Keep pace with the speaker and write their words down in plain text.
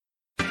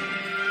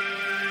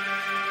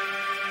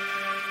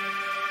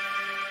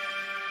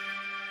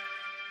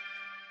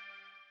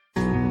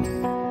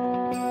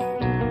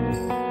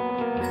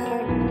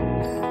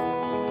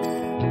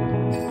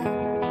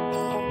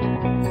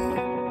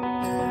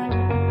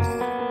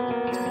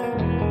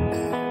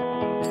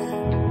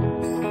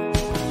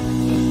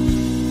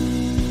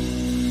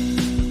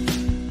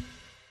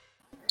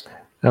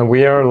And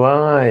we are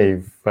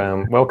live.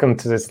 Welcome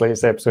to this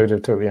latest episode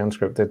of Totally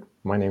Unscripted.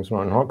 My name's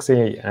Martin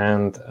Hoxie,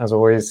 and as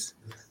always,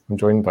 I'm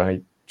joined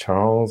by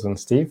Charles and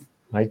Steve.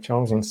 Hi,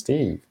 Charles and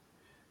Steve.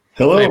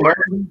 Hello,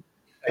 Martin.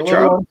 Hi,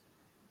 Charles.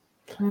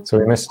 So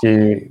we missed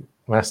you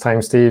last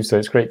time, Steve, so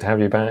it's great to have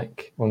you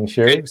back on the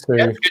show. It's good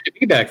to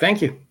be back.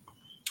 Thank you.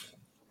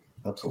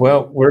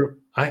 Absolutely. Well,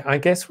 I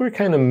guess we're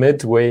kind of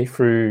midway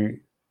through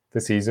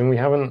the season. We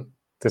haven't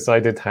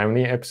decided how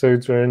many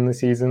episodes are in the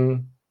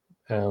season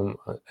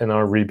in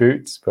our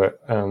reboots,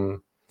 but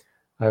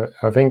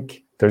I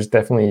think there's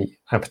definitely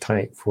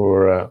appetite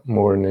for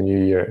more in the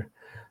new year.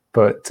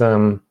 But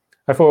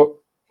I thought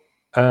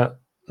a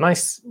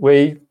nice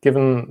way,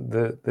 given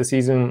the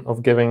season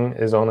of giving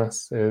is on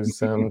us, is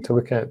to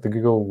look at the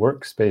Google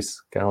Workspace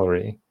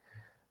Gallery,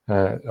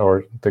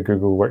 or the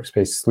Google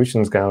Workspace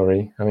Solutions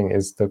Gallery, I think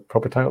is the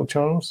proper title,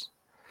 Charles?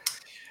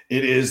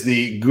 It is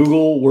the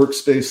Google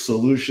Workspace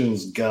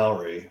Solutions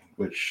Gallery,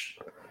 which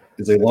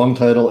is a long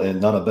title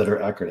and not a better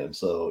acronym.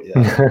 So,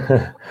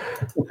 yeah.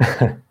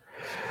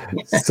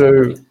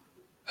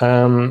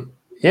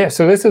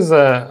 So this is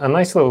a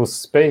nice little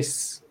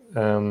space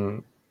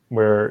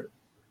where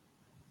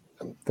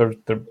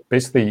they're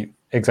basically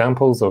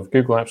examples of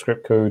Google Apps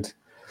Script code,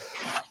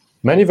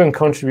 many of them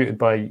contributed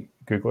by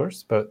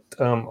Googlers, but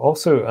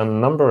also a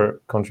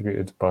number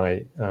contributed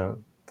by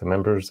the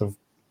members of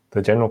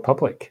the general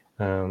public.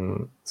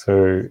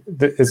 So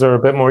is there a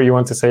bit more you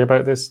want to say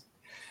about this,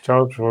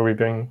 Charles, before we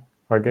bring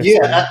our guest?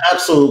 Yeah,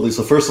 absolutely.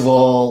 So first of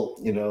all,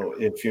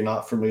 if you're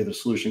not familiar with the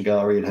Solution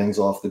Gallery, it hangs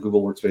off the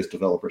Google Workspace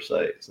developer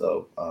site.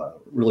 So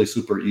really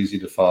super easy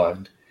to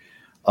find.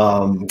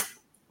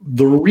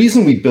 The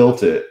reason we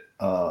built it,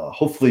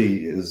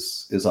 hopefully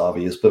is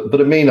obvious, but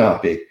it may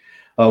not be.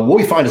 What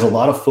we find is a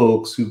lot of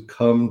folks who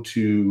come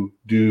to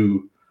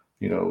do,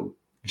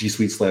 G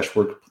Suite /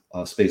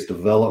 workspace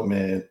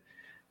development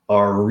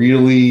are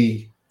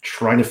really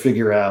trying to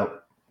figure out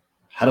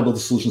how to build a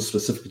solution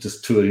specific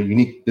just to a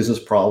unique business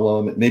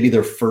problem. It may be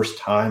their first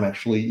time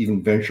actually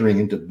even venturing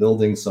into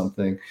building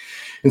something.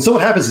 And so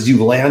what happens is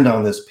you land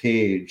on this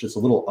page. It's a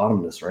little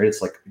ominous, right?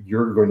 It's like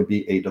you're going to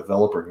be a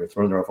developer and you're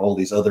throwing off all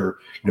these other,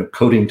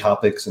 coding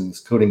topics and this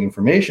coding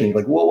information. You're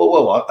like,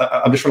 whoa.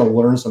 I'm just trying to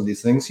learn some of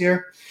these things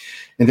here.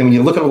 And then when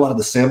you look at a lot of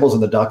the samples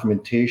and the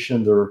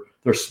documentation,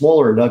 they're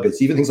smaller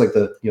nuggets. Even things like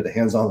the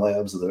hands-on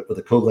labs or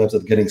the code labs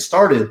that are getting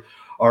started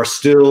are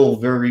still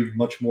very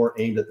much more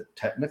aimed at the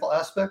technical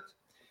aspect.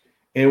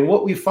 And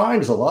what we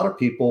find is a lot of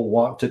people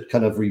want to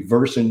kind of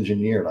reverse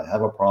engineer. I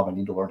have a problem, I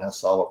need to learn how to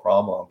solve a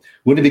problem.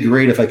 Wouldn't it be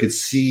great if I could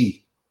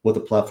see what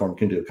the platform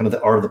can do, kind of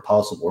the art of the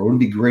possible? Or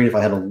wouldn't it be great if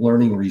I had a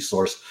learning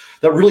resource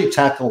that really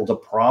tackled a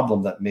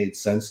problem that made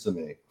sense to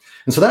me?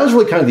 And so that was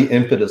really kind of the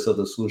impetus of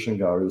the Solution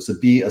Gallery, was to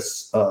be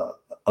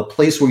a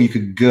place where you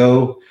could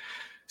go,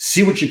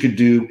 see what you could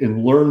do,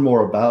 and learn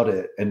more about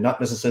it, and not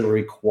necessarily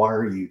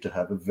require you to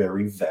have a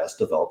very vast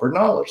developer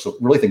knowledge. So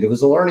really think of it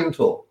as a learning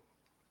tool.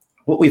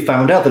 What we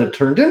found out that it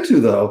turned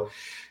into, though,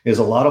 is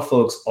a lot of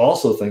folks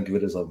also think of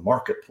it as a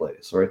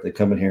marketplace, right? They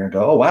come in here and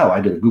go, oh, wow, I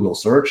did a Google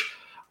search.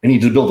 I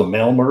need to build a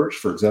mail merge.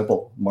 For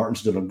example,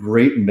 Martin's did a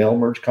great mail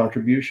merge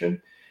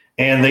contribution,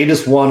 and they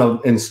just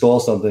want to install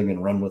something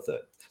and run with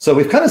it. So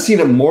we've kind of seen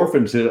it morph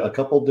into a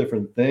couple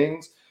different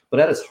things, but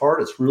at its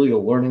heart, it's really a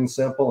learning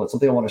sample. And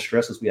something I want to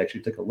stress is we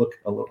actually take a look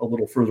a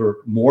little further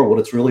more what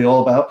it's really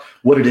all about,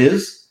 what it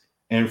is,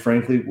 and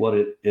frankly, what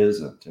it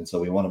isn't. And so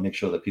we want to make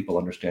sure that people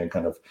understand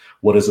kind of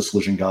what does a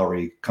Solution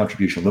Gallery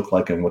contribution look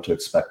like and what to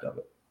expect of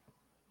it.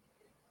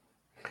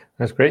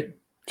 That's great,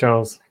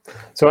 Charles.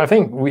 So I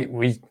think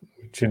we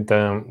should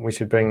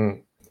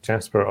bring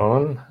Jasper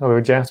on. Hello,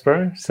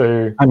 Jasper.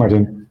 So hi,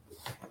 Martin.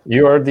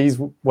 You are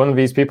one of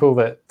these people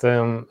that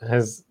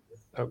has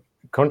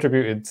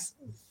contributed,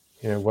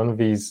 one of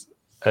these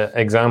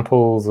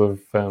examples of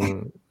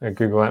a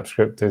Google Apps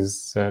Script,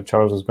 as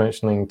Charles was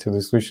mentioning, to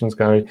the Solutions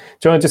Gallery. Do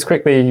you want to just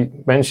quickly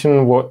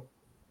mention what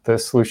the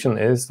solution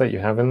is that you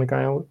have in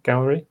the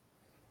gallery?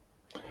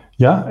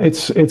 Yeah,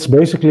 it's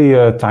basically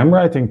a time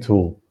writing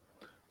tool.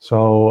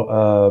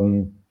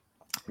 So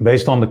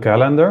based on the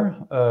calendar,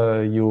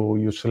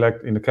 you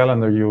select in the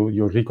calendar,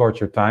 you record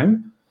your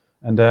time,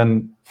 and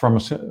then from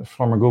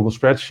a Google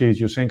spreadsheet,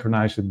 you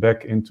synchronize it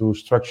back into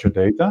structured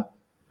data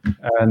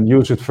and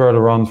use it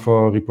further on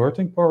for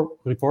reporting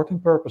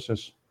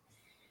purposes.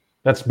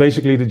 That's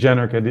basically the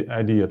generic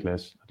idea,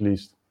 at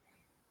least.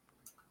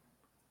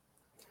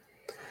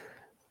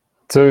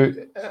 So,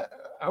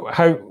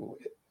 how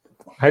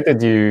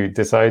did you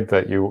decide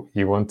that you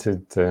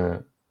wanted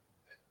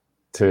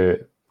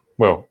to?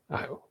 Well,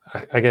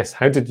 I guess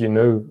how did you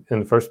know in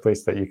the first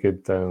place that you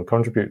could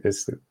contribute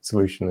this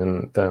solution,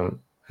 and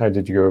how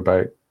did you go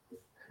about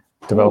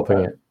developing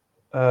it?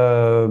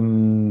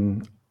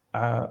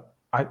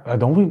 I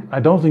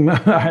don't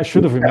remember. I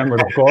should have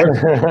remembered, of course.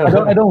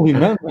 I don't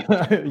remember.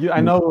 I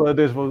know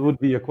this would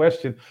be a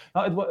question.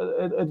 No,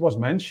 it was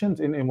mentioned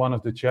in one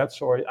of the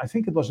chats, or I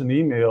think it was an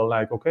email.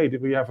 Like, okay,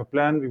 did we have a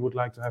plan? We would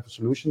like to have a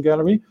solution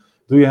gallery.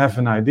 Do you have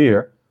an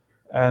idea?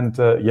 And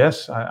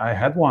yes, I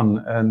had one,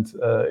 and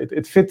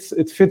it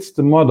fits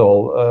the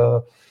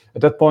model.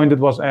 At that point, it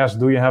was asked,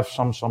 do you have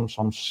some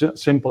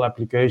simple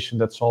application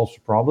that solves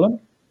the problem?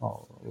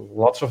 Well,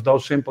 lots of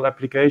those simple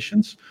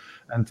applications,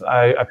 and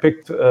I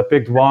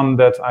picked one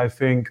that I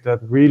think that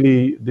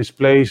really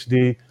displays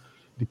the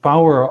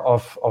power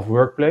of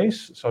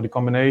Workplace. So the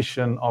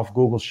combination of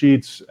Google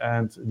Sheets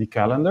and the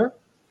calendar,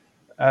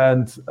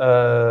 and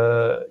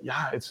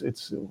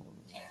it's.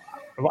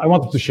 I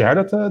wanted to share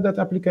that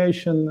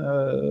application.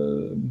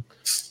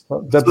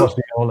 That was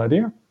the whole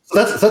idea.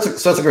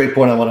 That's a great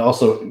point. I want to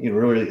also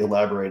really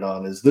elaborate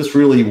on is this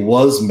really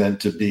was meant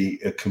to be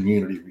a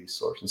community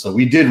resource, and so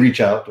we did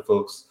reach out to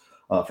folks.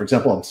 For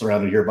example, I'm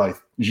surrounded here by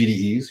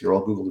GDEs. You're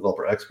all Google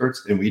developer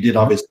experts, and we did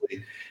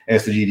obviously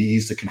ask the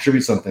GDEs to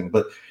contribute something.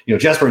 But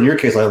Jasper, in your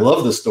case, I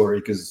love this story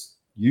because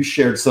you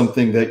shared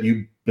something that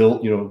you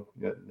built.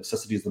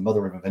 Necessity is the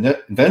mother of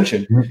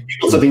invention. You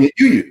built something that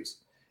you use.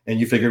 And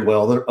you figured,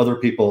 well, other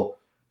people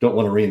don't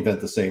want to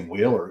reinvent the same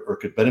wheel or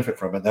could benefit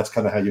from it. That's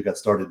kind of how you got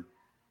started,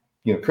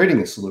 creating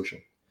this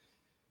solution.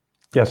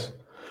 Yes,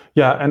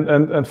 yeah,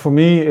 and for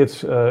me,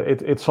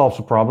 it solves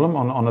a problem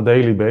on a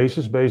daily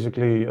basis.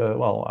 Basically,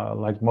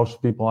 like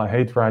most people, I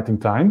hate writing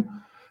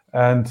time,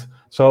 and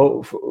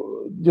so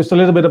just a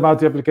little bit about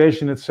the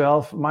application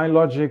itself. My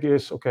logic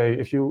is okay.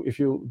 If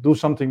you do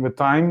something with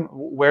time,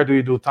 where do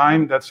you do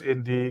time? That's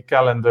in the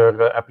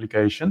calendar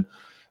application.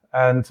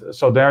 And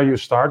so there you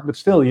start, but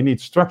still you need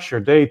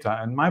structured data.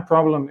 And my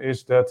problem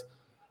is that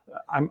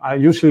I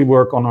usually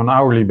work on an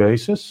hourly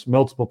basis,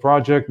 multiple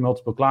projects,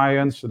 multiple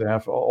clients. So they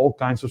have all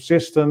kinds of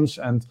systems,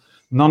 and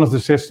none of the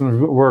systems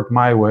work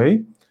my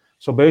way.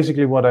 So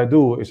basically what I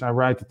do is I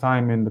write the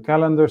time in the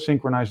calendar,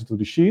 synchronize it to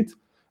the sheet,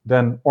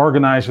 then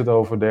organize it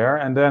over there,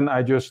 and then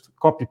I just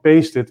copy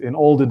paste it in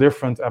all the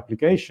different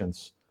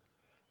applications.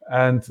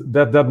 And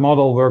that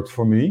model worked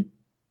for me.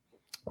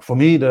 For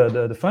me,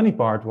 the funny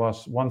part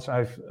was once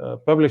I've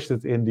published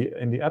it in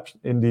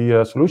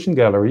the solution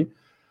gallery,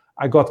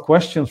 I got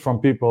questions from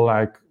people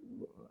like,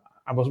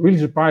 I was really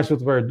surprised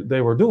with what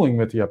they were doing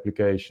with the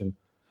application.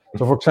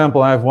 So, for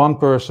example, I have one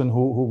person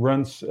who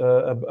runs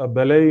a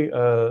ballet,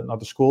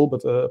 not a school,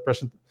 but a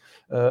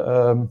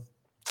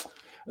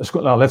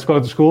school. Now, let's call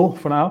it a school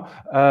for now,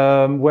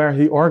 where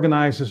he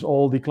organizes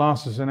all the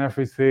classes and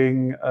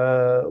everything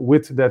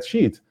with that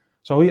sheet.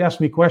 So he asked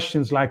me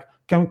questions like,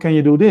 can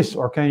you do this,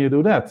 or can you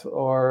do that,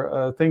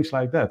 or things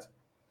like that.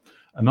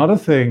 Another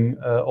thing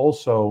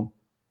also,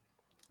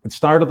 it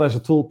started as a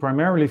tool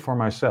primarily for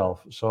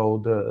myself.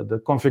 So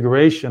the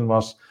configuration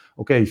was,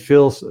 okay,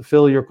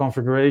 fill your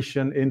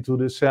configuration into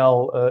the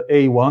cell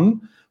A1,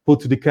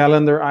 put the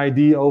calendar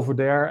ID over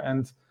there,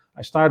 and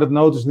I started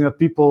noticing that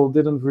people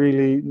didn't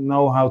really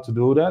know how to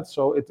do that.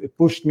 So it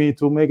pushed me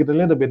to make it a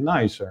little bit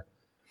nicer.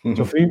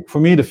 So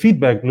for me, the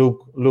feedback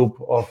loop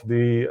of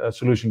the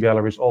solution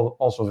gallery is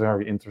also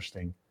very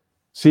interesting.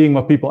 Seeing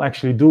what people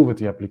actually do with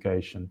the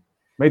application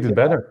made it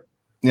better.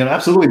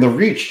 Absolutely. The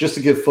reach, just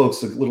to give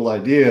folks a little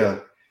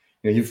idea,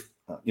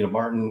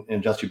 Martin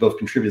and Just, you both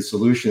contributed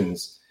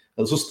solutions.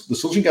 The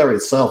solution gallery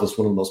itself is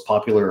one of the most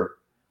popular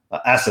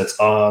assets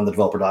on the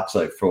developer doc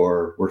site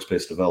for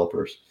Workspace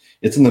developers.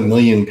 It's in the 1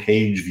 million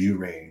page view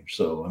range.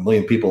 So 1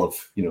 million people have,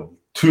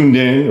 tuned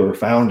in or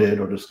found it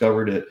or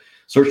discovered it,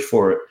 searched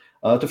for it.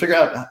 To figure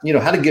out,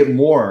 how to get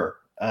more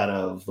out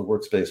of the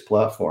Workspace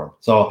platform.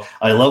 So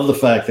I love the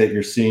fact that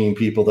you're seeing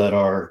people that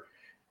are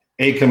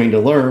A, coming to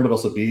learn, but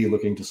also B,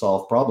 looking to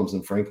solve problems.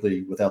 And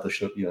frankly, without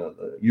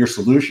your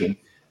solution,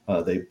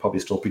 they'd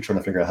probably still be trying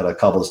to figure out how to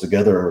cobble this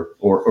together,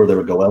 or they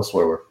would go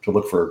elsewhere to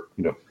look for,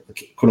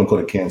 quote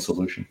unquote, a canned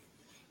solution.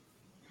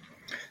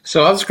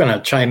 So I was going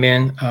to chime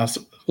in.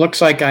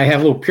 Looks like I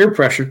have a little peer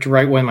pressure to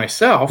write one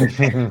myself.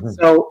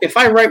 So if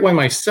I write one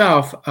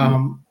myself,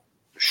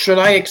 should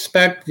I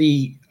expect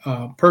the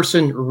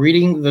person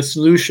reading the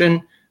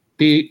solution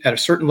be at a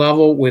certain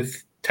level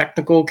with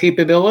technical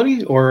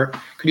capability, or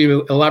could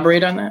you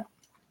elaborate on that?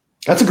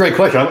 That's a great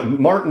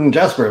question. Martin,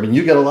 Jasper,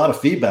 you get a lot of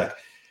feedback.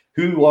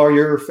 Who are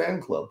your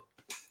fan club?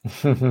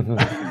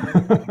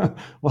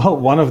 Well,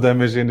 one of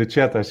them is in the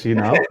chat, I see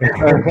now.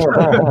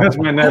 That's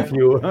my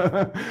nephew.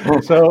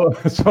 So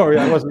sorry,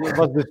 I was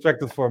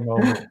distracted for a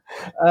moment.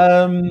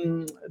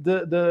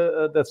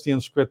 That's the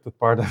unscripted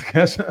part, I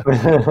guess.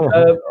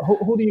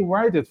 Who do you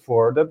write it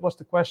for? That was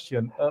the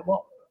question.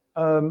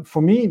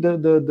 For me,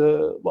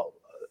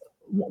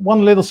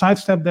 one little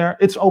sidestep there.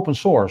 It's open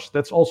source.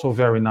 That's also a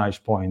very nice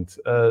point.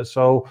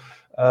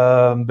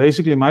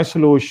 Basically, my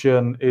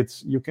solution,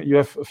 you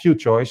have a few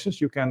choices.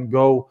 You can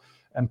go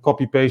and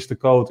copy paste the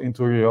code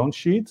into your own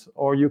sheet,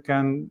 or you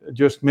can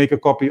just make a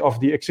copy of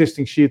the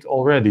existing sheet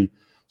already.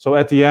 So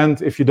at the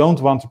end, if you don't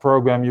want to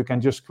program, you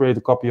can just create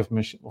a copy of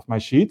my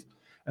sheet.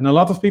 And a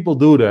lot of people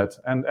do that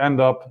and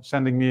end up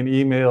sending me an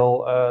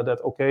email that,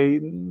 okay,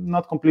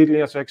 not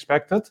completely as I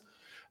expected,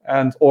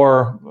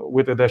 or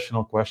with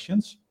additional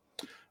questions.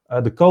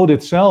 The code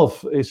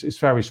itself is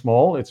very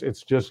small.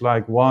 It's just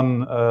like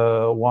one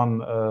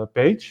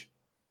page,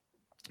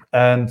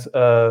 and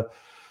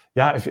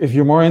yeah, if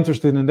you're more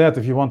interested in that,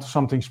 if you want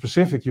something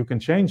specific, you can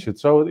change it.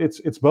 So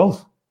it's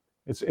both.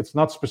 It's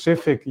not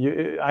specific.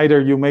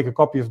 Either you make a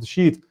copy of the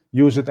sheet,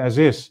 use it as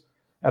is.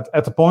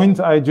 At the point,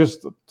 I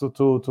just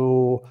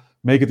to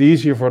make it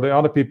easier for the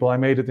other people, I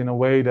made it in a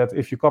way that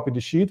if you copy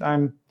the sheet,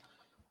 I'm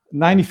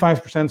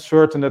 95%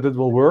 certain that it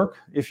will work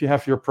if you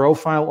have your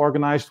profile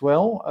organized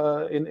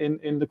well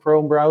in the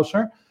Chrome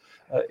browser.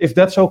 If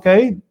that's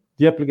okay,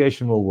 the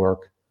application will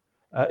work.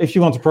 If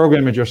you want to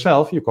program it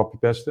yourself, you copy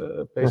paste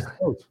the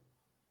code.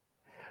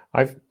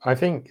 I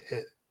think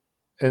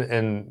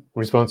in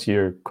response to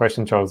your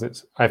question,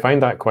 Charles, I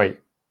find that quite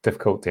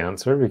difficult to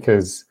answer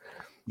because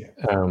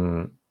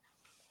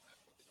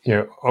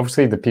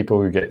obviously the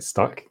people who get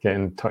stuck get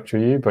in touch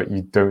with you, but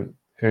you don't,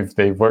 if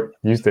they've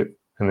used it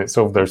and it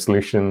solved their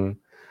solution,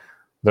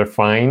 they're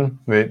fine.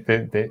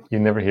 You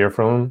never hear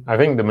from them. I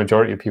think the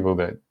majority of people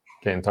that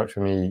get in touch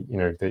with me,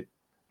 they,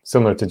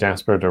 similar to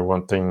Jasper, they're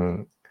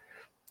wanting,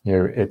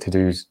 it to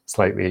do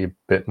slightly a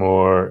bit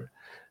more.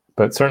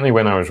 But certainly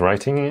when I was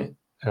writing it,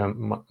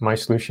 my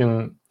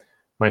solution,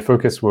 my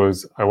focus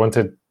was I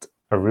wanted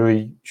a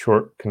really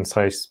short,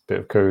 concise bit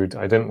of code.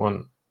 I didn't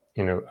want,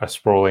 a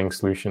sprawling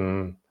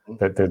solution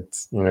that did,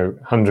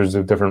 hundreds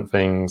of different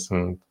things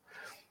and,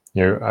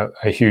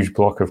 a huge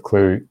block of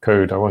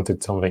code. I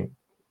wanted something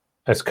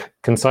as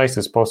concise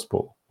as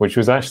possible, which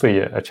was actually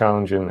a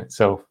challenge in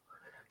itself.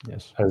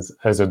 Yes.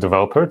 As a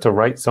developer, to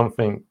write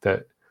something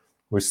that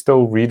was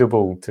still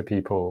readable to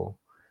people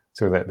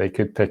so that they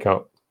could pick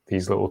up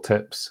these little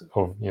tips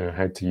of,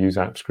 how to use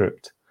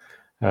AppScript,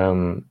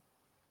 and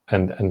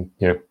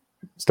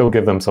still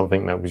give them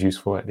something that was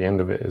useful at the end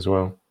of it as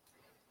well.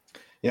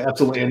 Yeah,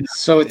 absolutely. And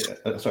so it's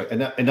sorry,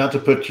 and not to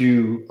put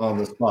you on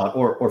the spot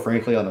or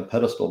frankly on a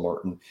pedestal,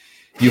 Martin.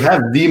 You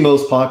have the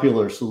most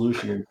popular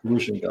solution in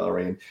Solution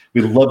Gallery, and we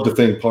love to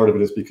think part of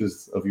it is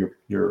because of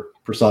your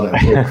persona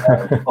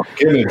and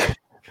image.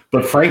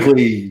 But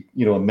frankly,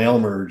 a mail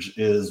merge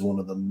is one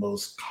of the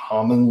most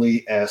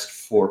commonly asked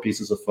for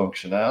pieces of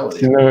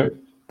functionality.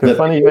 The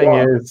funny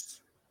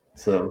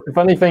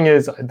thing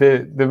is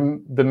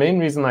the main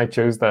reason I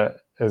chose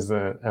that as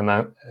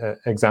an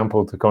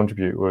example to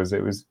contribute was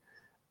it was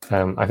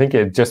I think it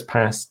had just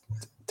passed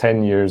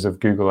 10 years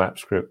of Google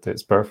AppScript,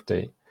 its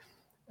birthday.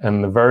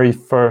 And the very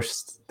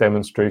first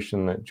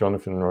demonstration that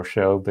Jonathan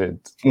Rochelle did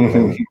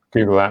when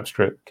Google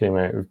AppScript came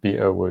out of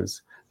beta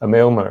was a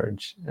mail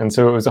merge. And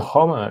so it was a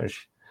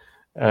homage,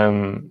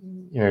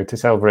 to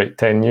celebrate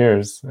 10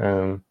 years.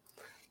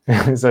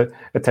 It's a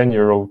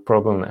 10-year-old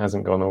problem that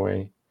hasn't gone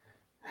away.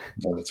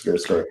 Oh, that's a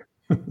great story.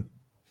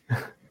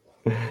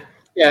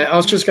 Yeah, I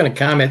was just going to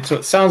comment. So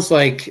it sounds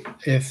like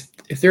if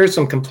there is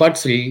some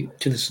complexity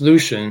to the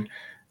solution,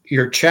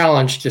 you're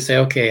challenged to say,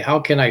 okay, how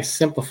can I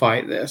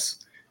simplify this?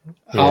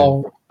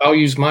 Yeah. I'll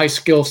use my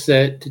skill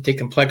set to take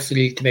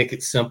complexity to make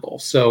it simple.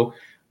 So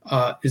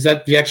is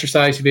that the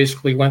exercise you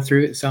basically went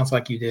through? It sounds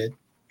like you did.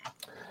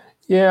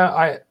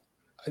 Yeah,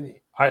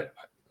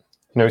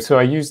 so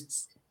I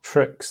used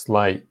tricks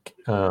like,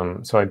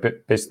 so I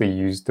basically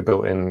used the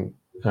built-in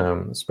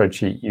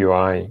spreadsheet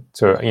UI.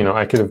 So,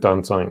 I could have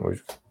done something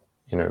with,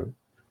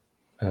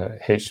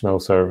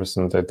 HTML service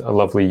and did a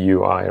lovely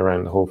UI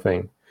around the whole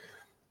thing.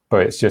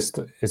 But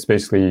it's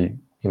basically,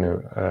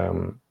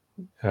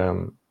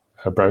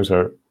 a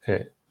browser,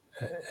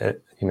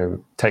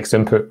 text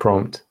input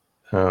prompt.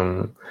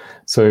 You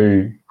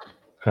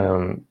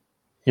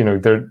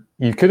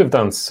could have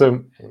done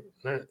so,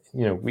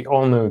 we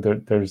all know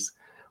that there's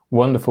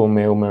wonderful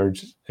mail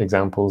merge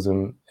examples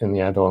in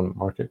the add-on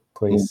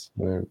marketplace.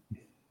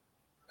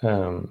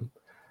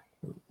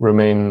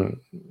 Romain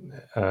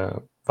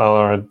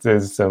Vallard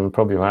is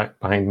probably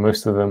behind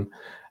most of them.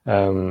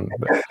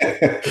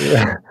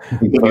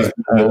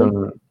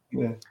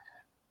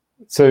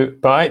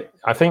 But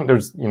I think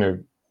there's,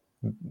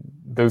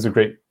 those are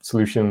great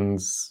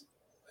solutions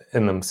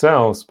in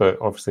themselves, but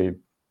obviously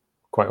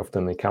quite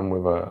often they come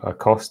with a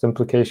cost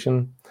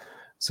implication.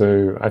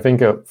 So I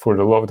think for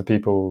a lot of the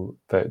people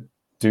that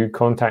do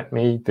contact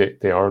me,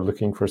 they are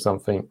looking for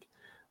something.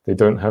 They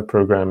don't have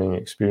programming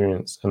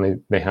experience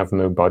and they have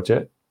no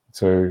budget.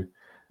 So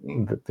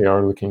they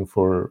are looking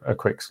for a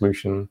quick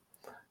solution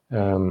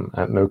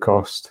at no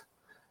cost.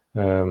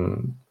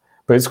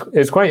 But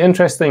it's quite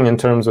interesting in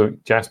terms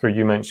of, Jasper,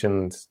 you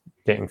mentioned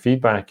getting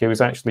feedback. It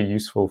was actually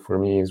useful for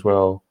me as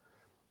well,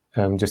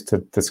 just to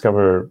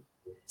discover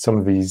some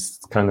of these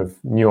kind of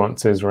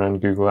nuances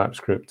around Google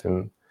AppScript.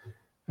 And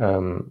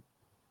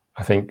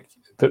I think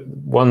the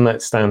one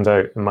that stands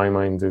out in my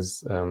mind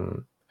is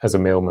as a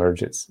mail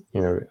merge, it's,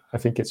 I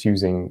think it's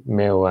using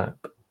Mail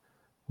app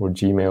or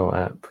Gmail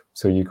app.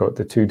 So you got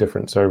the two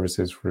different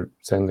services for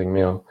sending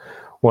mail.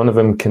 One of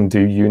them can do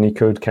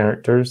Unicode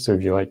characters. So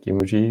if you like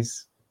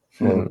emojis,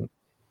 you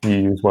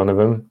use one of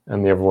them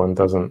and the other one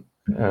doesn't.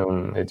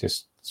 It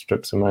just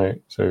strips them out.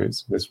 So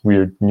it's this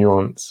weird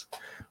nuance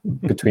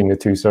between the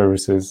two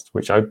services,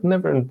 which I've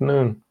never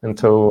known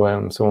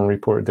until someone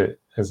reported it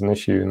as an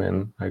issue, and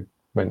then I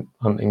went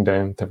hunting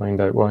down to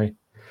find out why.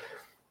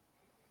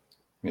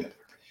 Yeah.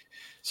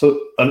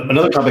 So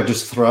another topic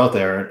just to throw out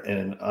there,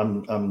 and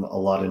I'm a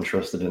lot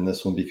interested in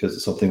this one because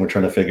it's something we're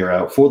trying to figure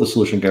out for the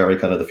Solution Gallery,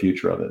 kind of the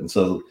future of it. And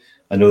so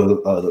I know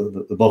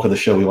the bulk of the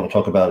show we want to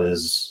talk about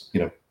is,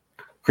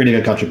 creating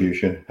a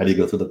contribution. How do you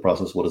go through the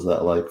process? What is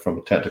that like from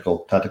a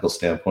tactical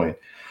standpoint?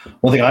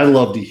 One thing I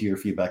love to hear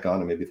feedback on,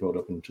 and maybe throw it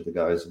open to the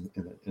guys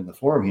in the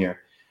forum here.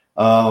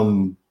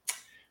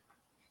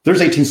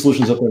 There's 18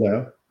 solutions up there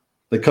now.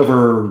 They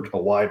cover a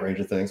wide range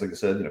of things. Like I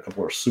said, a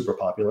couple are super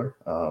popular.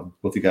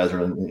 Both you guys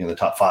are in the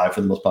top 5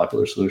 for the most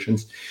popular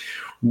solutions.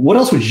 What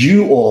else would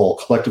you all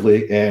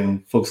collectively,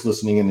 and folks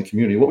listening in the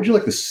community, what would you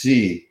like to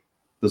see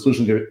the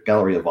Solution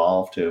Gallery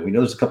evolve to? We know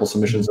there's a couple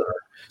submissions that are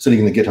sitting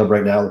in the GitHub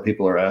right now that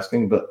people are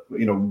asking, but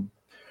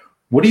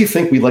what do you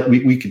think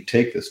we could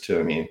take this to?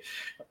 I mean,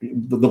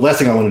 the last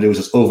thing I want to do is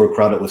just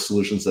overcrowd it with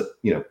solutions that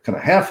kind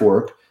of half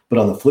work. But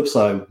on the flip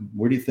side,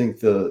 where do you think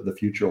the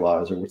future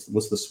lies, or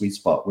what's the sweet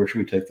spot? Where should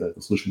we take the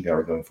Solution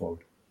Gallery going forward?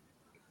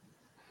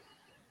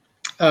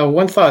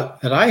 One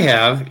thought that I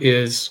have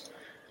is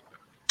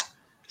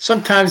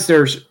sometimes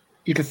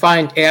you can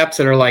find apps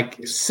that are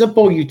like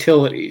simple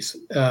utilities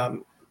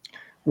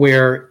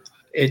where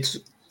it's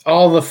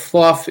all the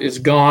fluff is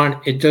gone.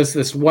 It does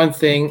this one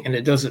thing and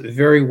it does it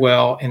very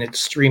well and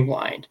it's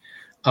streamlined.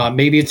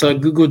 Maybe it's a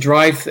Google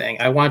Drive thing.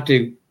 I want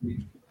to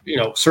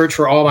search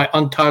for all my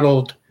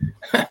untitled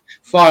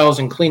files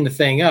and clean the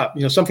thing up,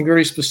 something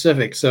very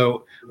specific.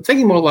 So I'm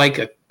thinking more like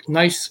a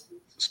nice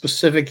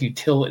specific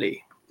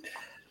utility.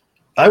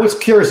 I was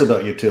curious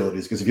about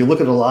utilities because if you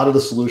look at a lot of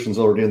the solutions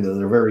already in there,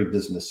 they're very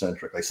business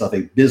centric. They solve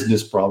a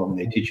business problem and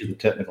they teach you the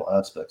technical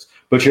aspects.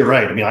 But you're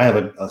right. I mean, I have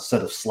a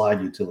set of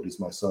slide utilities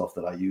myself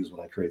that I use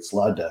when I create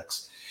slide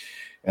decks.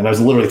 And I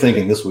was literally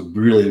thinking this would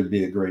really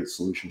be a great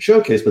solution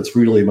showcase, but it's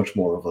really much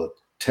more of a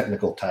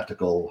technical,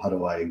 tactical, how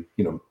do I,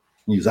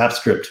 use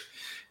AppScript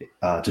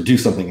to do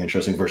something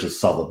interesting versus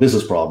solve a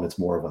business problem. It's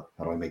more of a,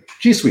 how do I make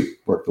G Suite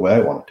work the way I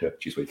want it to?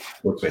 G Suite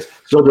Workspace.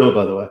 Still do it,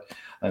 by the way.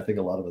 I think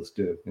a lot of us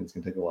do, and it's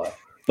going to take a while.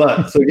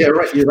 But so yeah,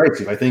 right. You're right,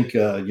 Steve. I think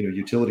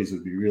utilities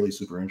would be really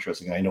super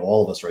interesting. I know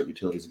all of us write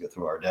utilities to get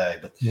through our day,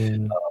 but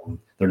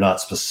they're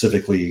not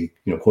specifically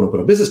quote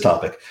unquote a business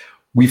topic.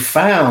 We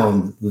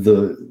found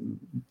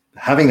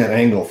having that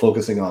angle,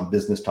 focusing on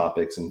business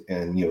topics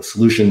and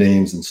solution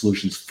names and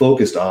solutions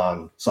focused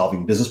on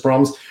solving business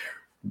problems,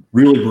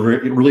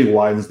 really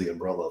widens the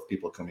umbrella of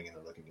people coming in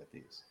and looking at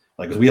these.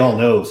 Like, because we all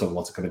know if someone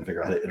wants to come in and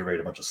figure out how to iterate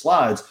a bunch of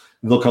slides,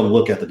 they'll come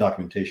look at the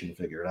documentation and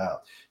figure it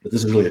out. But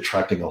this is really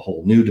attracting a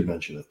whole new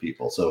dimension of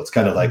people. So it's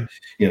kind of like,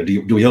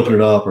 do we open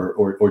it up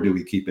or do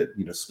we keep it,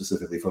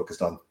 specifically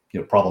focused on,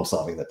 problem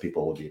solving that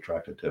people will be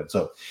attracted to?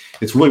 So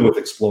it's really worth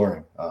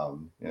exploring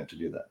to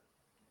do that.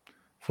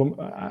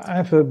 I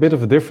have a bit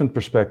of a different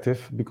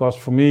perspective because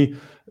for me,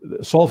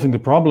 solving the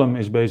problem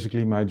is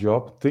basically my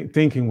job.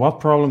 Thinking what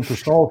problem to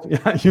solve. Yeah,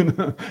 I see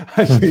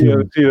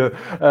that.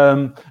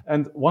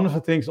 And one of the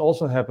things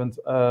also happened.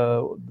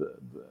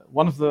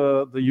 One of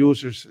the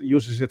users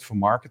uses it for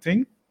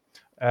marketing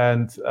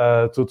and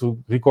to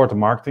record the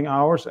marketing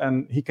hours.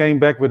 And he came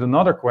back with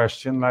another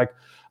question like,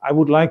 I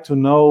would like to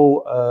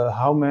know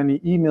how many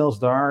emails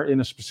there are in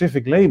a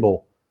specific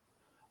label.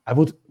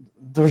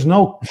 There's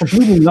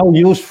completely no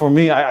use for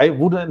me. I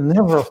would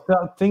never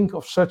think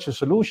of such a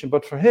solution.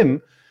 But for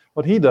him,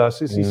 what he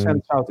does is he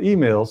sends out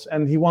emails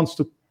and he wants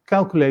to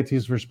calculate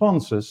his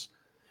responses.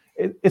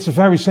 It's a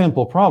very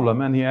simple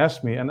problem. And he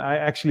asked me, and I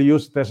actually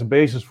used it as a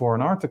basis for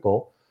an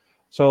article.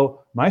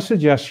 So my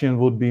suggestion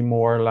would be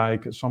more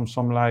like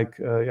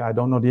I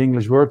don't know the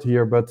English word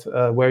here, but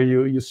where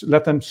you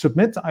let them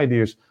submit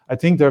ideas. I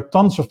think there are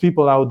tons of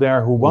people out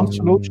there who want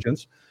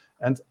solutions.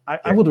 And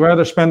I would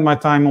rather spend my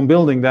time on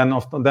building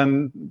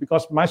than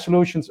because my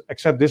solutions,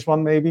 except this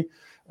one maybe,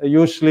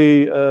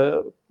 usually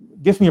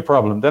give me a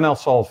problem, then I'll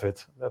solve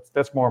it.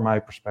 That's more my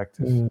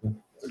perspective.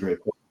 That's a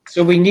great point.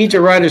 So we need to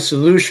write a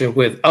solution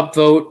with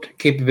upvote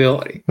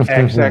capability.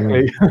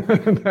 Exactly.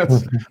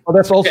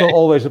 That's also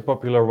always a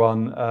popular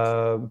one.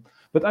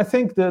 But I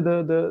think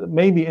the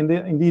maybe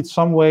indeed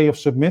some way of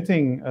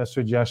submitting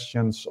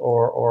suggestions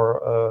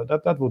or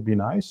that would be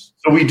nice.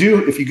 So we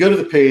do. If you go to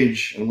the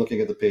page, and I'm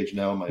looking at the page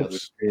now on my other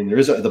screen, there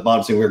is at the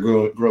bottom saying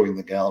we're growing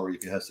the gallery.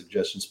 If you have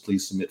suggestions,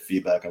 please submit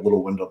feedback. A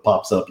little window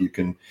pops up. You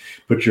can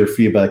put your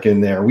feedback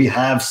in there. We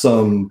have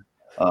some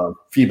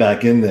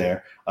feedback in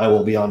there. I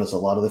will be honest. A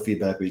lot of the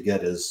feedback we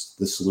get is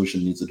this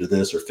solution needs to do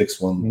this or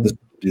fix one. This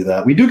do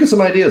that. We do get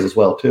some ideas as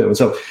well too. And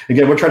so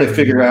again, we're trying to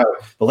figure out.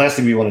 The last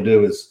thing we want to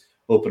do is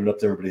open it up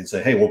to everybody and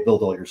say, hey, we'll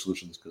build all your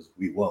solutions, because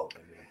we won't.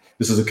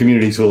 This is a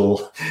community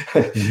tool.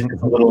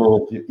 It's a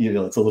little,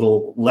 it's a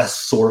little less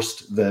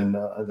sourced than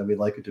we'd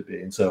like it to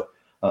be. And so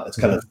it's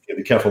kind of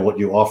be careful what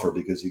you offer,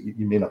 because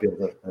you may not be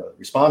able to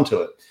respond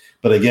to it.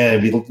 But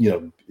again,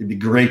 it'd be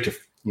great to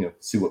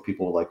see what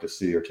people would like to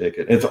see or take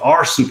it. And if there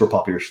are super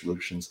popular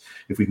solutions,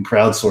 if we can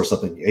crowdsource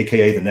something,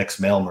 aka the next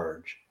mail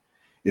merge,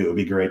 it would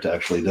be great to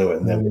actually do it,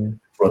 and then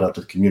throw it out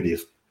to the community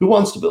of who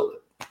wants to build it.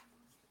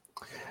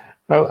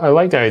 I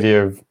like the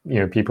idea of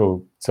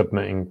people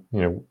submitting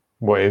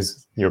what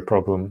is your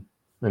problem,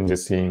 and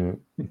just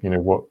seeing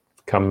what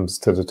comes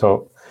to the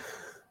top,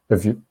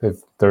 if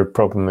their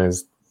problem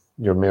is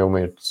your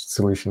MailMate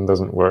solution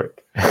doesn't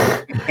work,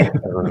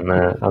 and,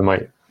 I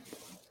might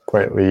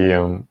quietly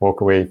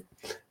walk away.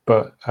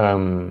 But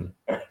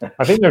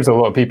I think there's a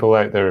lot of people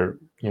out there,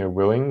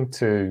 willing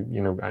to,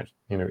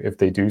 if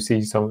they do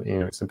see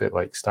something, it's a bit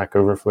like Stack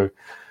Overflow.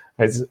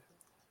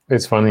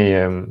 It's funny,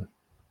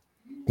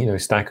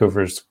 Stack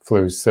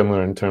Overflow is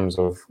similar in terms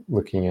of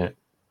looking at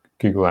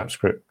Google Apps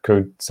Script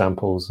code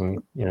samples,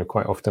 and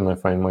quite often I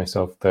find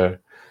myself there.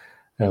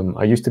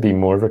 I used to be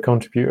more of a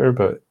contributor,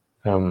 but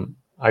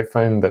I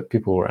found that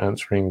people were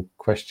answering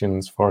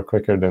questions far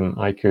quicker than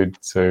I could.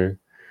 So,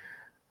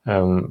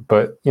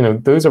 but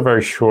those are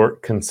very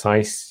short,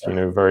 concise,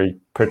 very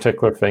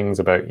particular things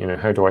about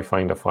how do I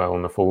find a file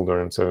in a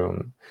folder and so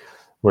on.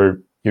 Where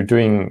you're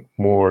doing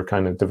more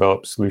kind of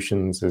developed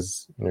solutions,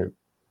 as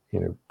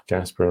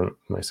Jasper and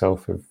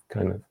myself have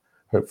kind of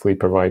hopefully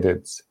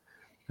provided.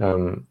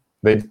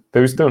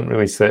 Those don't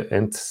really sit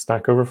into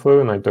Stack Overflow,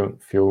 and I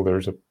don't feel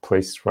there's a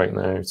place right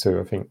now. So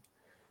I think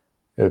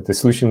the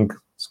Solutions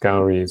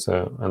Gallery is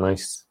a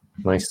nice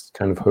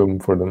kind of home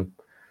for them.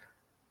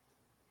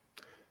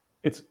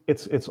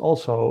 It's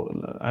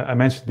also, I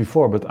mentioned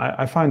before, but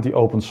I find the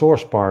open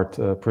source part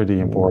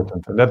pretty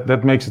important, and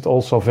that makes it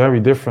also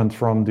very different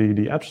from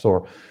the App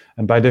Store.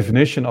 And by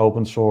definition,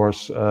 open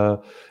source,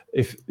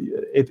 if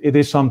it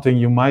is something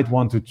you might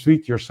want to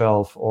tweak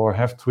yourself or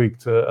have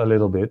tweaked a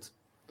little bit.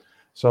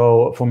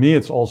 So for me,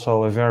 it's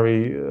also a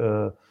very,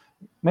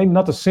 maybe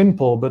not a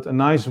simple, but a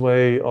nice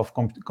way of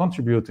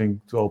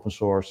contributing to open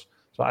source.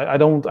 So I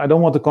don't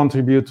want to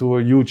contribute to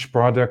a huge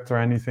project or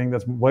anything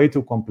that's way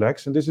too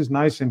complex. And this is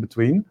nice in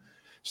between.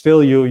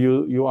 Still,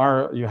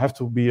 you have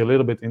to be a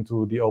little bit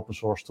into the open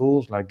source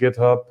tools like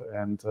GitHub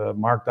and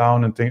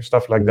Markdown and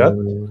stuff like that.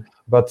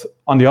 But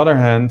on the other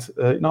hand,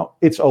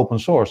 it's open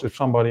source. If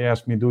somebody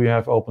asks me, do you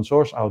have open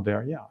source out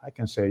there? Yeah, I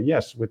can say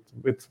yes with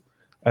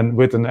a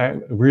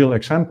real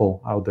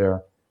example out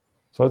there.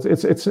 So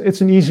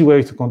it's an easy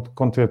way to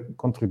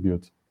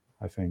contribute,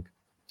 I think.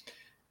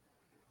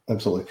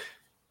 Absolutely.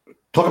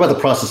 Talk about the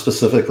process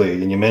specifically,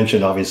 and you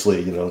mentioned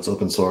obviously it's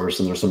open source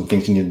and there's some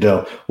things you need to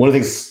know. One of the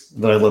things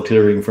that I loved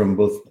hearing from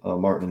both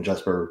Martin and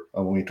Jesper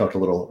when we talked a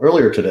little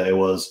earlier today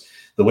was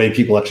the way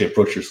people actually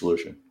approach your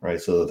solution,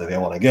 right? So that they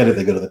want to get it,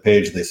 they go to the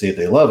page, they see it,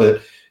 they love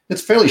it.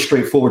 It's fairly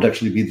straightforward to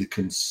actually be the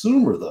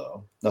consumer,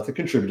 though, not the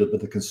contributor, but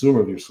the consumer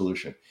of your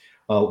solution.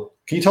 Can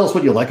you tell us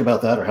what you like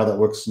about that, or how that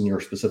works in your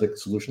specific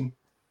solution?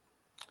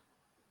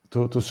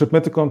 To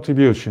submit the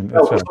contribution.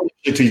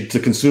 To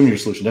consume your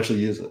solution, actually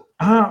use it.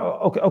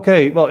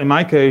 Okay. Well, in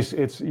my case,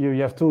 it's you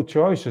have two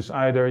choices.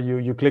 Either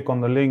you click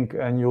on the link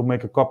and you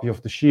make a copy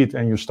of the sheet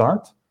and you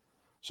start.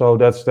 So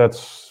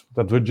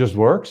that just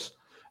works.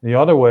 The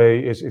other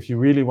way is if you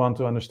really want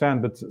to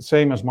understand, but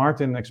same as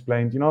Martin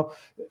explained,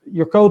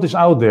 your code is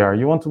out there.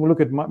 You want to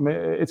look at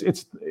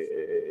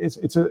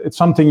it's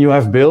something you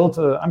have built.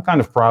 I'm kind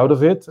of proud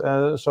of it.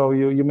 So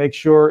you make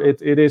sure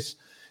it is.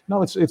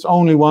 No, it's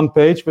only one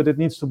page, but it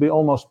needs to be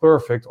almost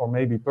perfect or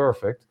maybe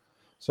perfect.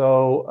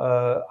 So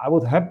I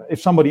would have, if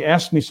somebody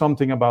asked me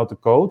something about the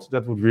code,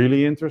 that would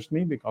really interest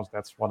me because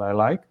that's what I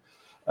like.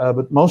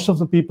 But most of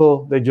the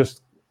people, they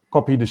just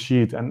copy the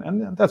sheet,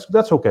 and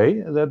that's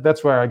okay.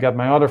 That's where I get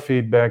my other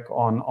feedback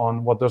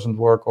on what doesn't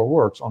work or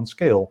works on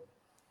scale.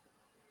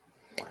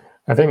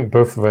 I think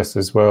both of us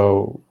as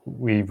well,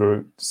 we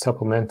wrote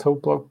supplemental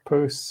blog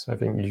posts. I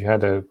think you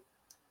had a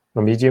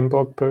Medium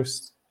blog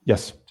post.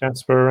 Yes,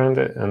 Jasper, around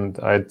it, and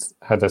I'd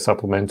had a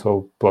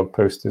supplemental blog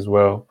post as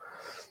well.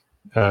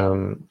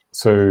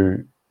 So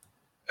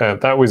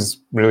that was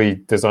really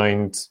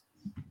designed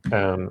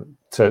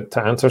to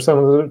answer some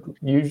of the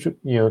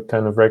usual,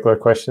 kind of regular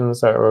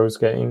questions that I was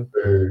getting.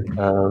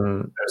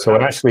 So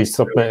I actually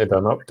submitted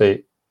an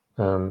update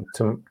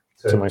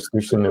to my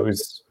solution. It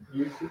was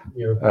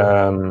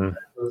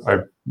I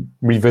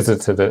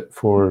revisited it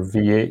for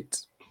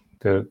V8,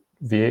 the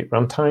V8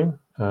 runtime.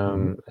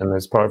 And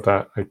as part of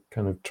that, I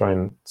kind of try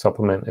and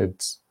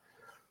supplemented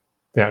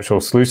the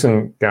actual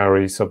Solution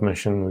Gallery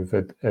submission with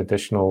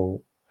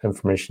additional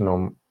information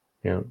on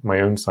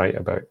my own site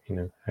about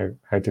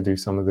how to do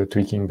some of the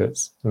tweaking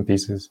bits and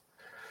pieces.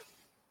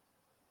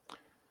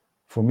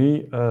 For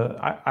me,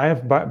 I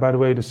have by the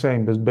way the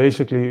same, but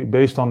basically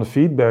based on the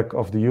feedback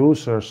of the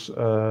users,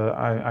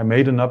 I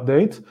made an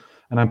update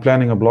and I'm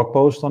planning a blog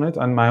post on it.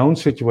 And my own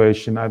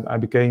situation, I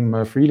became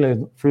a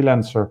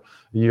freelancer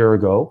a year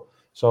ago.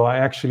 So I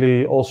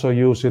actually also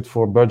use it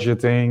for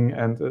budgeting,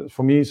 and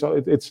for me,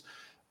 so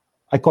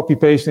I copy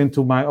paste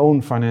into my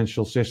own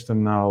financial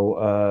system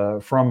now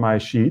from my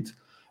sheet,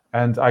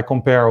 and I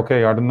compare.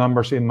 Okay, are the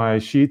numbers in my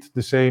sheet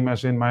the same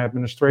as in my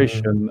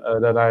administration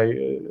that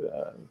I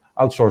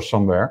outsource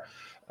somewhere?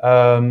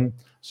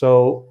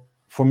 So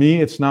for me,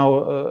 it's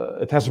now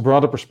it has a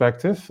broader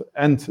perspective,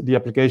 and the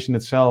application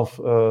itself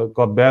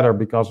got better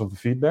because of the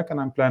feedback. And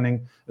I'm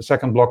planning a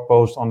second blog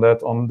post on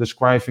that, on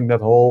describing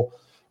that whole.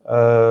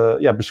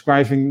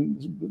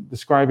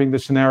 Describing the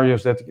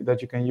scenarios that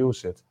you can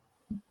use it.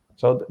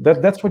 So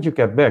that's what you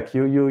get back.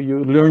 You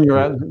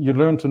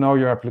learn to know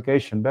your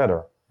application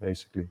better,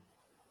 basically.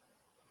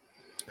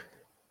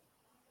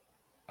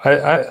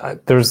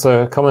 There's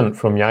a comment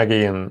from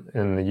Yagi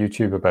in the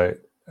YouTube about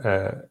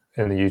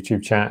in the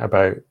YouTube chat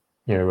about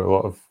a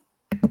lot of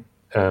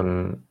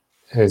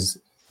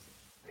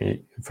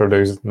for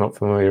those not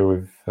familiar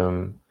with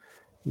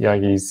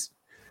Yagi's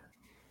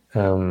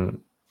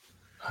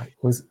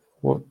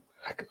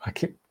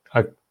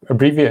I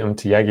abbreviate him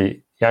to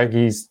Yagi.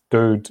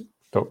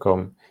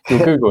 Yagisdode.com.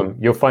 You'll Google him,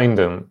 you'll find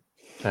him.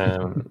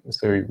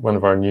 So one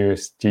of our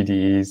newest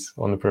GDEs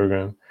on the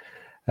program.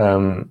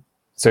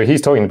 So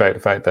he's talking about the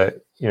fact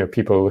that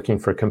people are looking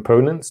for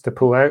components to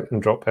pull out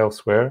and drop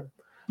elsewhere,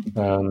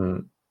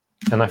 and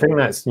I think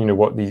that's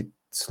what the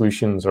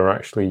solutions are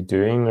actually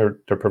doing.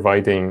 They're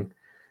providing,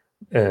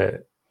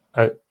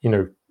 I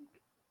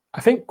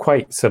think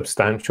quite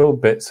substantial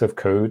bits of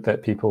code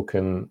that people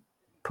can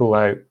pull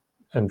out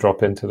and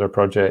drop into their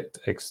project,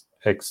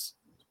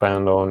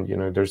 expand on.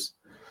 There's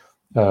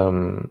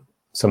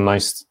some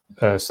nice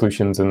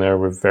solutions in there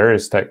with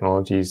various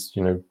technologies,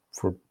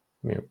 for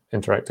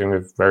interacting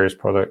with various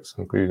products,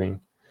 including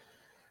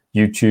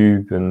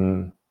YouTube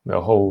and a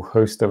whole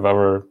host of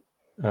other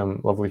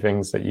lovely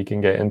things that you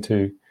can get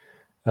into,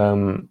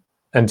 and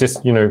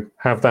just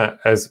have that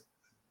as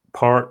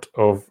part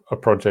of a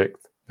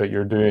project that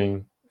you're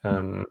doing.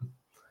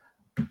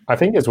 I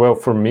think as well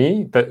for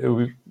me that it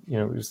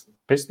was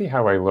basically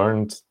how I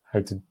learned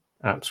how to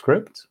app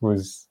script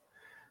was,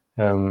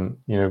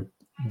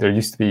 there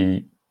used to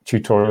be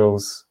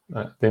tutorials.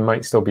 They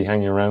might still be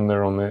hanging around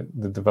there on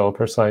the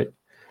developer site.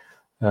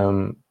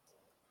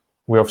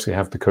 We obviously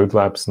have the code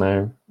labs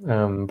now,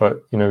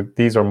 but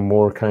these are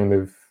more kind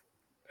of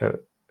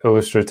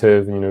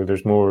illustrative.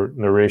 There's more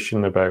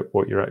narration about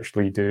what you're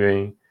actually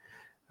doing.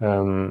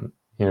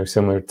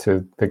 Similar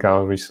to the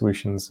gallery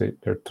solutions.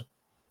 That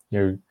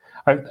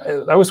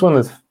was one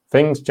of the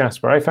things,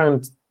 Jasper, I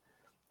found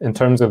in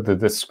terms of the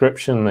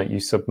description that you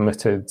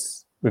submitted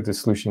with the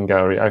solution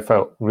gallery. I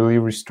felt really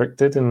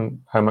restricted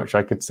in how much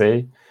I could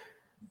say,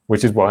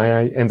 which is why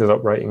I ended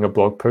up writing a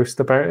blog post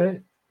about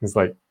it. It's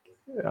like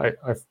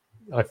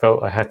I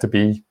felt I had to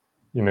be,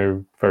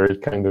 very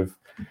kind of,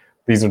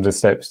 these are the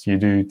steps you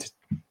do to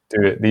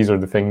do it. These are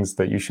the things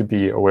that you should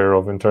be aware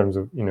of in terms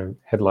of,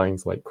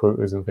 headlines like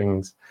quotas and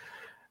things.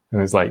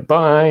 And it's like,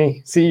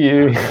 bye, see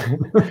you.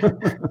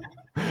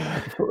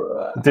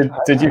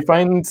 Did you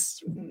find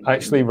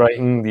actually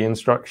writing the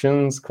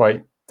instructions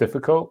quite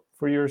difficult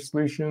for your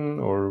solution,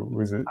 or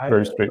was it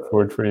very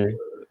straightforward for you?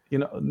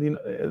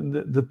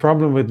 The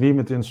problem with me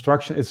with the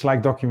instruction, it's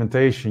like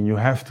documentation. You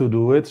have to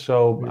do it.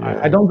 So yeah.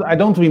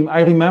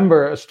 I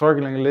remember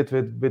struggling a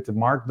little bit with the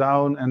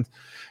Markdown, and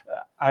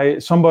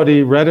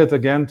somebody read it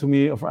again to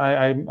me.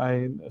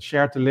 I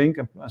shared the link,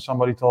 and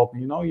somebody told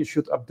me, you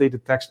should update the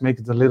text, make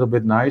it a little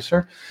bit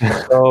nicer.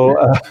 So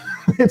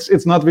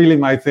it's not really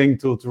my thing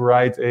to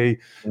write that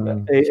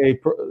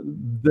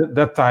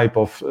type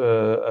of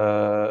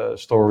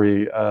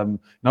story.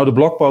 Now the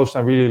blog post I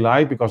really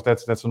like, because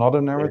that's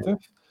another narrative.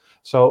 Yeah.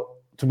 So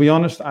to be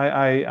honest,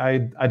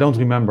 I don't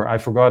remember. I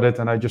forgot it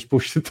and I just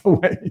pushed it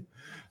away.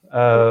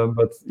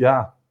 But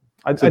yeah.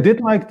 I did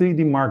like the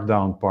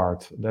Markdown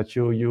part that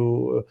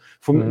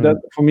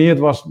for me it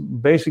was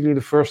basically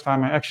the first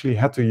time I actually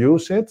had to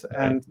use it,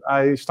 and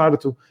I started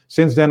to,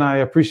 since then I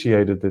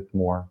appreciated it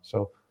more.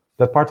 So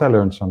that part I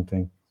learned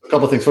something. A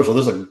couple of things. First of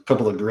all, there's a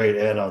couple of great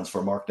add-ons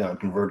for Markdown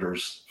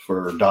converters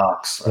for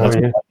docs.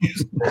 Markdown.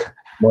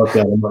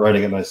 I'm not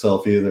writing it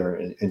myself either,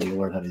 and you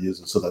learn how to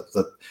use it. So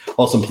that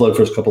awesome plug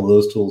for a couple of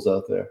those tools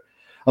out there.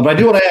 But I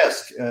do want to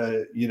ask,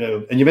 and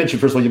you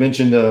mentioned, first of all,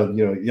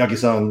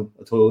 Yagi-san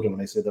Toad, and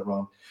when I say that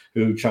wrong,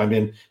 who chimed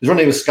in. His real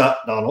name is Scott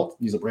Donald.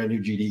 He's a brand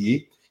new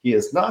GDE. He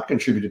has not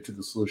contributed to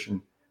the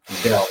solution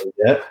gallery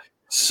yet.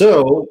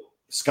 So,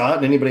 Scott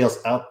and anybody else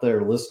out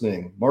there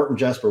listening, Martin,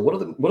 Jasper, what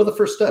are the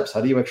first steps? How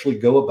do you actually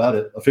go about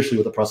it officially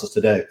with the process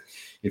today?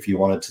 If you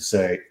wanted to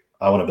say,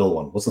 I want to build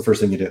one, what's the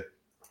first thing you do?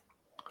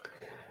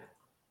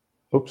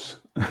 Oops.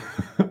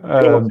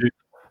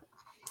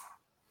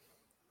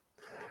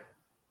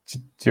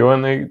 Do you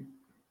want to?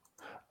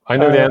 I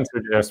know the answer,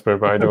 Jasper,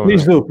 but I don't.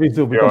 Please do, because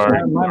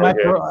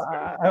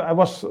I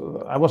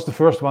was the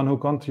first one who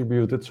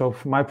contributed, so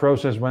my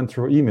process went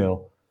through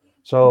email.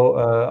 So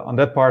on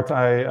that part,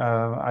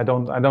 I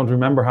don't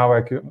remember how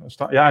I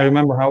start. Yeah, I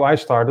remember how I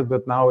started,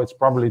 but now it's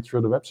probably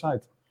through the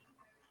website.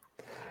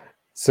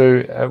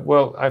 So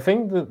well, I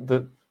think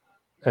that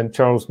and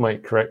Charles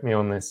might correct me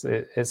on this.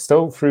 It's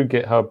still through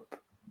GitHub.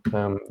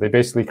 They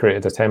basically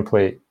created a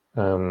template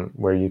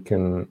where you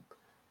can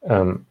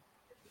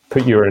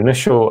put your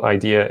initial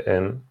idea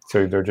in.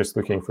 So they're just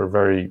looking for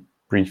very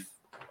brief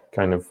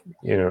kind of,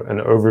 an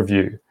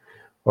overview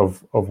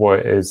of what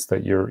it is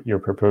that you're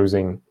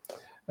proposing.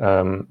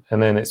 And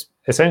then it's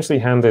essentially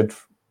handed,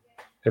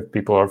 if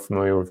people are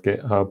familiar with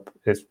GitHub,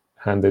 it's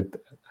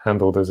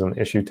handled as an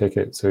issue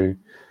ticket. So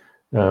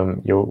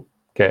you'll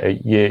get a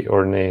yay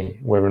or nay,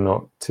 whether or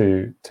not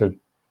to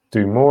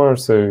do more.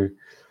 So,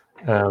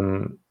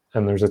 and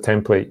there's a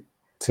template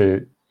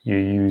to you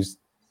use,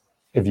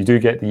 if you do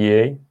get the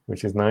EA,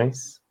 which is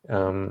nice,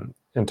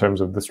 in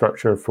terms of the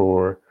structure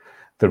for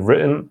the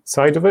written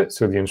side of it,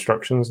 so the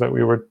instructions that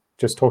we were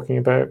just talking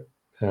about,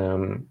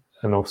 and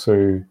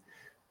also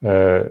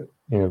the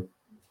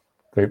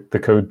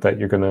code that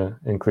you're going to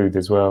include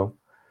as well.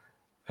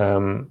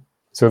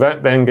 So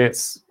that then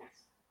gets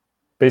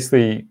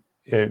basically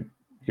you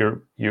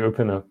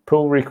open a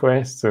pull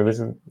request. So this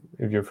is,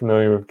 if you're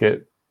familiar with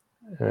Git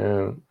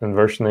and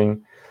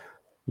versioning,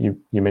 you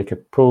make a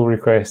pull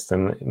request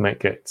and it might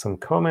get some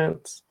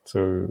comments.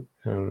 So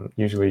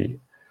usually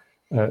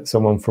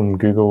someone from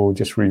Google will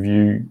just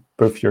review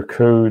both your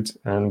code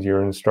and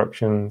your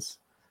instructions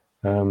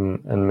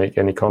and make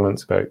any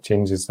comments about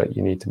changes that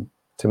you need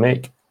to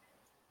make.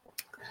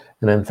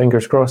 And then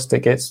fingers crossed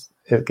it gets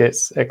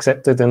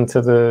accepted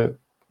into the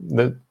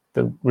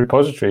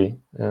repository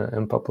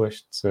and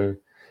published. So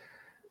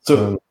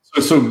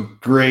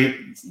great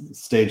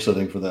stage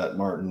setting for that,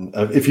 Martin.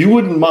 If you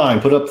wouldn't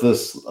mind, put up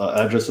this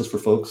addresses for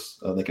folks.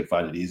 They can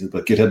find it easy,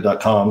 but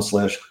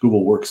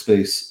github.com/Google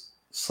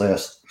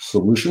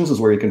Workspace/solutions is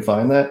where you can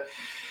find that.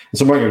 And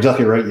so, Martin, you're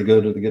exactly right. You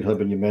go to the GitHub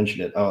and you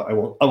mention it. I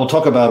will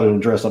talk about it and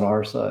address on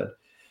our side.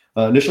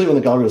 Initially, when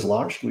the gallery was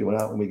launched, we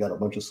went out and we got a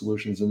bunch of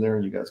solutions in there,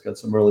 and you guys got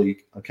some early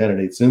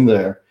candidates in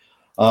there.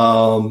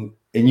 And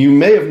you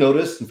may have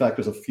noticed, in fact,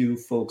 there's a few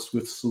folks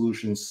with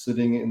solutions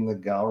sitting in the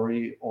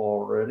gallery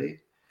already,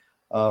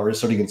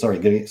 sitting in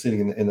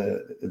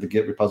the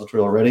Git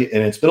repository already.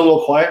 And it's been a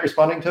little quiet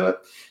responding to it.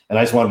 And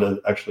I just wanted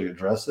to actually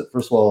address it.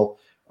 First of all,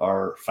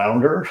 our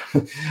founder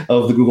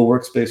of the Google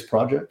Workspace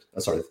project,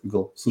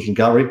 Google Solution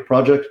Gallery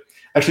project,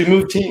 actually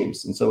moved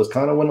teams. And so it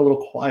kind of went a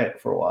little quiet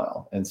for a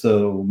while. And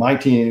so my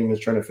team is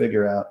trying to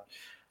figure out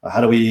how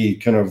do we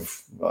kind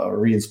of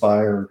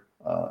re-inspire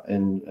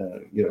and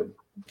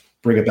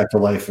bring it back to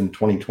life in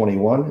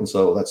 2021. And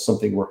so that's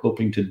something we're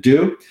hoping to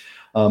do.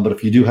 But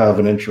if you do have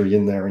an entry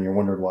in there and you're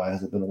wondering why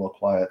has it been a little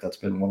quiet, that's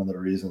been one of the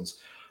reasons.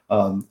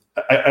 I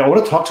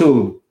want to talk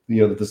to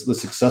the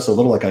success a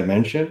little, like I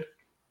mentioned.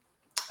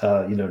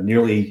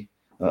 Nearly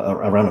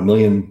around 1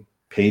 million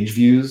page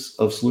views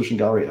of Solution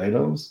Gallery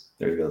items.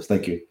 There he goes.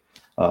 Thank you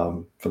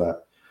for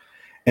that.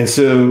 And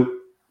so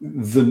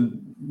the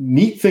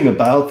neat thing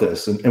about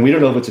this, and we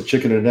don't know if it's a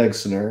chicken and egg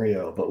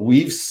scenario, but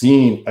we've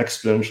seen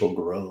exponential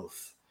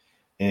growth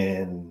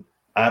in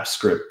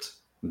AppScript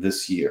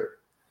this year.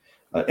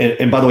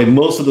 And by the way,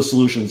 most of the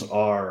solutions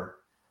are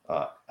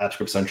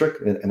AppScript centric,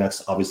 and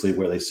that's obviously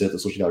where they sit. The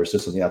Solution Gallery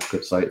sits on the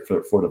AppScript site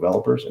for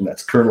developers, and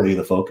that's currently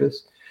the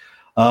focus.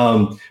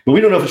 But we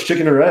don't know if it's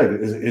chicken or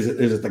egg. Is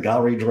it the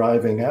gallery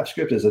driving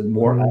AppScript? Is it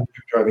more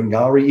AppScript driving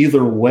gallery?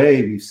 Either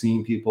way, we've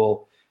seen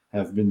people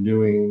have been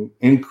doing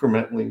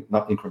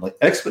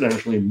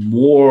exponentially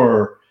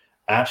more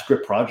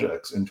AppScript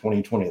projects in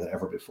 2020 than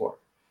ever before.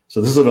 So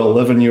this is an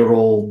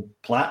 11-year-old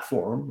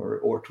platform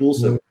or tool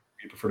set,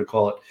 you prefer to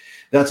call it.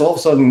 That's all of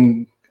a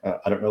sudden,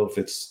 I don't know if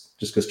it's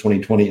just because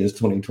 2020 is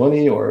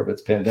 2020 or if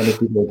it's pandemic,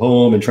 people at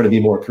home and trying to be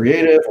more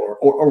creative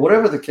or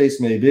whatever the case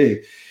may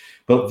be.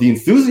 But the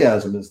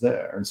enthusiasm is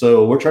there. And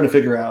so we're trying to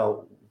figure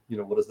out,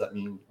 what does that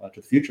mean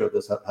to the future of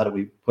this? How do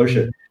we push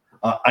it?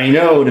 I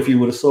know, and if you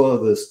would have saw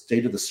the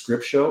State of the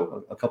Script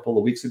show a couple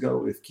of weeks ago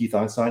with Keith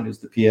Einstein, who's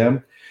the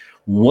PM,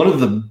 one of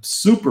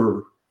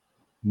the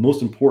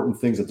most important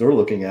things that they're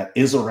looking at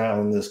is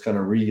around this kind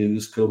of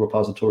reuse code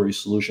repository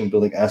solution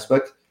building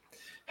aspect.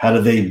 How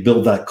do they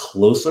build that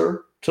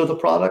closer to the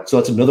product? So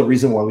that's another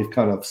reason why we've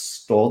kind of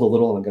stalled a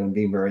little, and I'm going to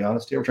be very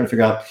honest here. We're trying to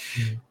figure out,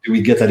 do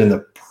we get that in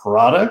the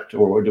product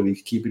or do we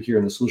keep it here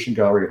in the Solution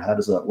Gallery? How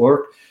does that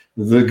work?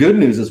 The good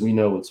news is we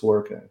know it's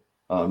working.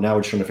 Now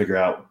we're trying to figure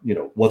out,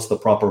 what's the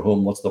proper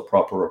home, what's the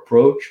proper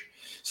approach.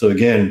 So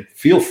again,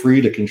 feel free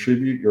to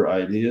contribute your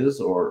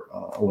ideas or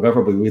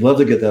whatever, but we'd love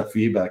to get that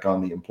feedback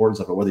on the importance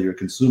of it, whether you're a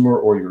consumer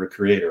or you're a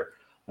creator.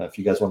 If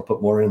you guys want to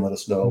put more in, let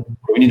us know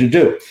what we need to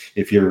do.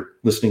 If you're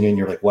listening in,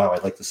 you're like, wow,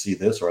 I'd like to see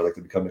this, or I'd like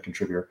to become a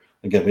contributor.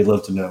 Again, we'd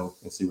love to know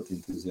and see what the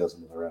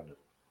enthusiasm is around it.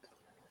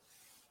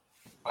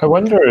 I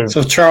wonder.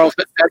 So, Charles,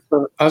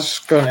 I was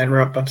going to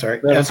interrupt. I'm sorry.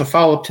 Yeah. As a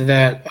follow-up to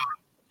that,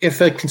 if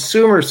a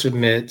consumer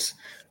submits,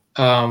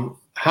 how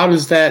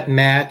does that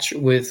match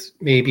with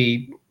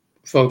maybe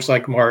folks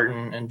like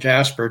Martin and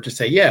Jasper to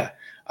say, yeah,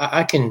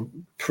 I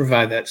can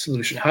provide that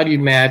solution? How do you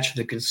match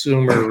the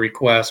consumer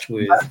request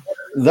with?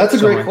 That's a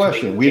great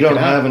question. We don't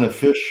have an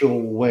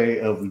official way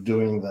of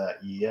doing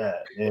that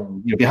yet.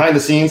 And behind the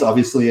scenes,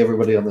 obviously,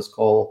 everybody on this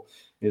call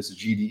is a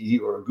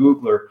GDE or a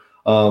Googler.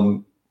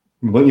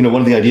 But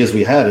one of the ideas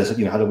we had is,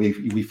 how do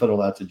we funnel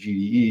that to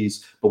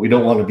GDEs? But we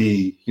don't want to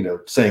be,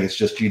 saying it's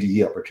just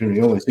GDE opportunity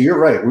only. So you're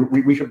right.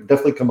 We should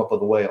definitely come up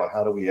with a way on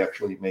how do we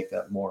actually make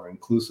that more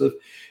inclusive.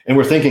 And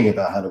we're thinking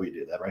about how do we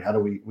do that, right? How do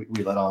we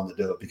let on to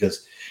do it?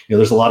 Because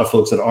there's a lot of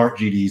folks that aren't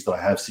GDEs that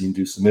I have seen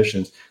do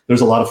submissions.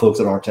 There's a lot of folks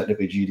that aren't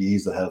technically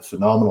GDEs that have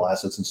phenomenal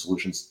assets and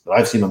solutions that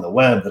I've seen on the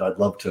web that I'd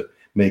love to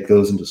make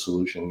those into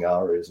solution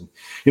galleries. And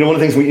one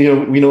of the things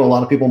we know a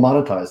lot of people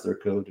monetize their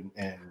code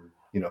and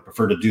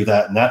prefer to do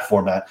that in that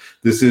format.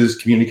 This is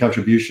community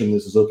contribution.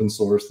 This is open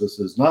source. This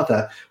is not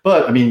that.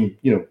 But I mean,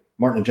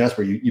 Martin and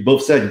Jasper, you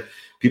both said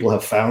people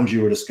have found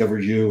you or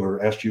discovered you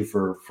or asked you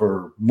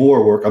for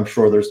more work. I'm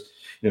sure there's,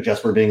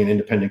 Jasper being an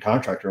independent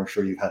contractor, I'm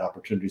sure you've had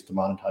opportunities to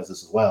monetize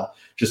this as well.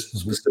 Just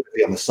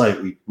specifically on the site,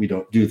 we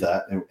don't do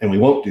that, and we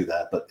won't do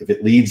that. But if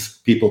it leads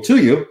people to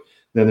you,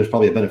 then there's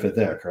probably a benefit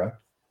there, correct?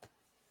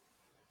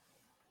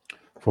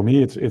 For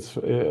me, it's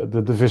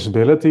the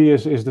visibility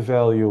is the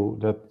value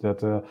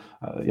that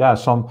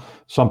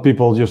some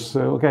people just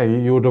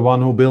okay, you're the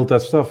one who built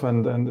that stuff,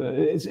 and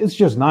it's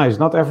just nice.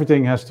 Not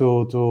everything has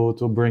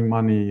to bring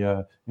money,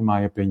 in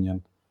my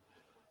opinion.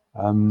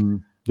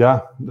 Open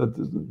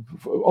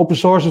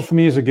source for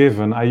me is a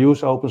given. I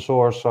use open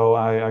source, so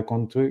I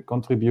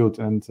contribute,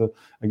 and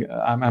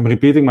I'm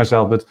repeating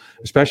myself, but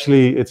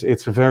especially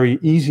it's a very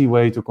easy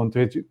way to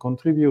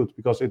contribute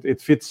because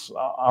it fits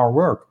our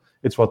work.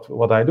 It's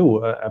what I do,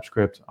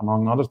 AppScript,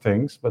 among other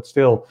things, but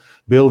still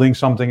building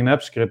something in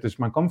AppScript is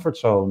my comfort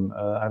zone.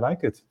 I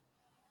like it.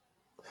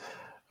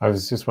 I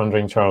was just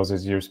wondering, Charles,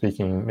 as you're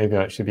speaking, maybe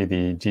that should be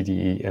the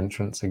GDE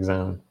entrance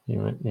exam.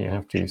 You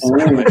have to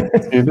submit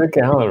to the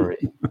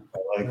gallery. I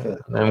like that.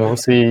 And we'll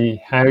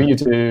see how you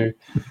do.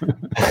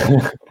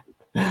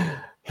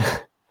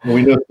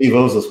 We know Steve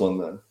owes us one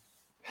then.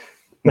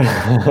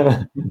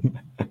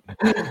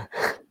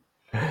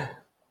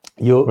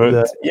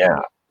 Yeah.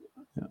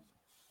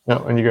 No,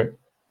 and you go.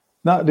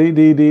 No, the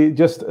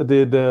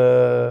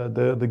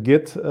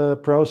Git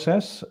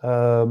process.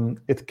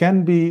 It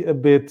can be a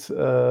bit.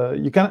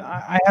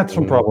 I had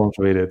some problems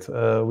with it.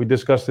 We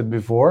discussed it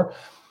before.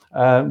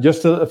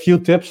 Just a few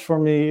tips for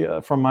me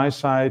from my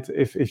side.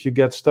 If you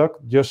get stuck,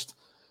 just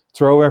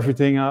throw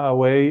everything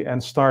away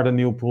and start a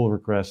new pull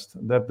request.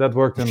 That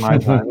worked in my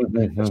time,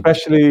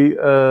 especially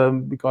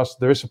because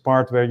there is a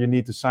part where you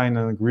need to sign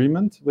an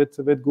agreement with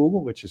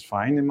Google, which is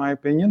fine in my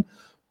opinion,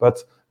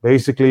 but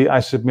basically,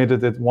 I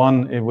submitted it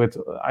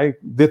I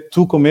did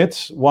 2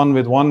 commits, one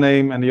with one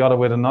name and the other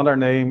with another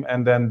name,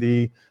 and then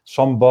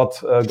some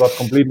bot got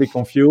completely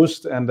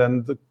confused, and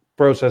then the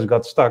process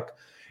got stuck.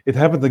 It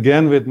happened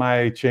again with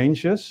my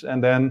changes,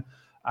 and then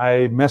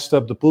I messed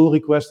up the pull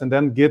request, and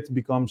then Git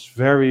becomes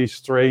very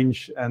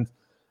strange, and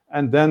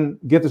then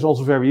Git is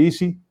also very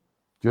easy.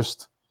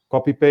 Just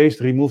copy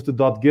paste, remove the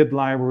 .git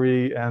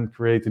library, and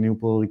create a new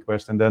pull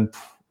request, and then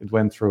it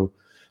went through.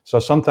 So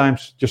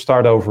sometimes just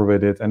start over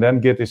with it, and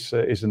then Git is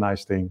a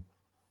nice thing.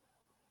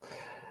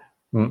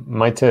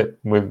 My tip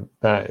with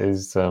that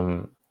is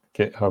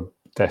GitHub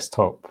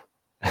Desktop.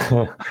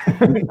 I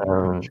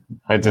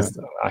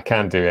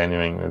can't do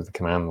anything with the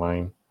command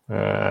line.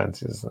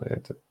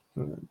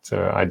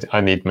 So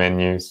I need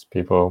menus.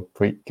 People,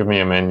 please give me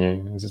a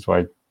menu. This is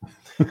why.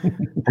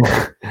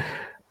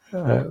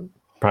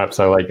 Perhaps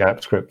I like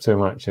AppScript so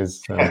much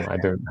as I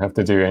don't have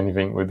to do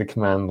anything with the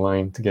command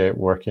line to get it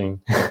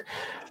working.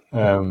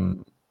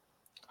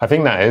 I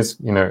think that is,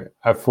 I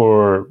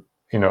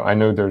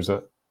know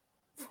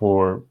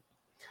for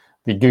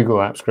the Google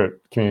AppScript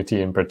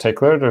community in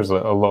particular, there's a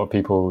lot of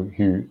people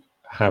who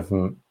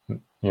haven't,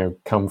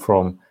 come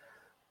from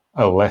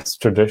a less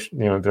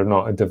traditional, they're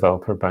not a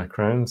developer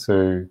background,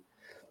 so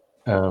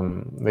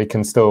they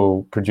can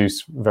still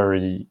produce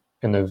very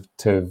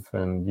innovative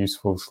and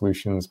useful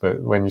solutions.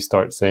 But when you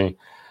start saying,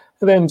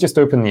 then just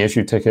open the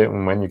issue ticket,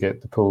 and when you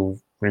get the pull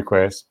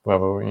request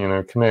level,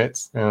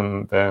 commit,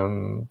 and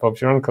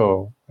Bob's your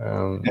uncle.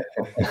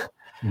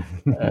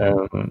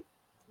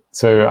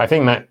 So I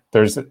think that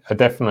there's a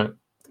definite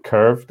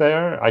curve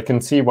there. I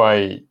can see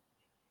why,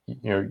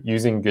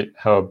 using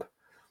GitHub,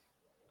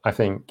 I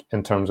think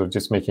in terms of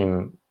just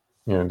making,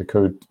 the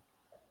code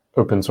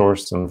open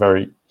source and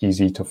very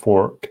easy to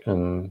fork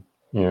and,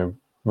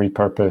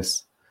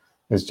 repurpose,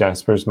 as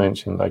Jasper's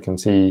mentioned, I can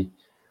see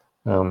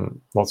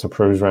lots of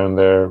pros around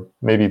there.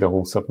 Maybe the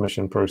whole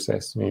submission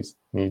process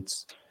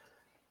needs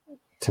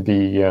to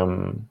be a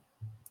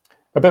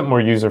bit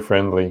more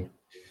user-friendly.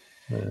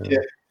 Yeah,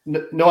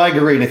 no, I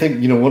agree. And I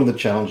think, one of the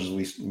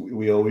challenges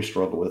we always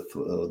struggle with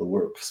the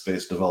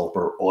workspace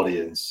developer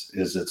audience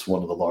is it's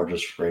one of the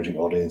largest ranging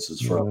audiences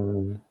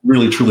from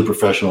really truly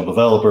professional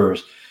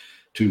developers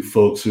to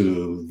folks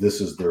who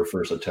this is their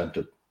first attempt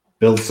to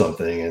build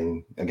something.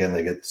 And again,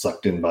 they get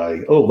sucked in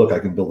by, oh, look, I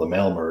can build a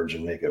mail merge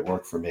and make it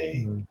work for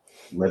me.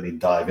 Let me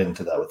dive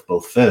into that with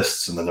both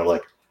fists. And then they're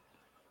like,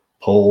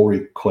 pull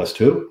request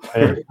who?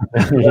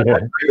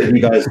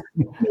 You guys,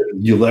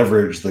 you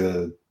leverage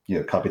the,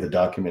 copy the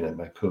document and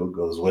my code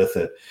goes with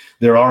it.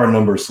 There are a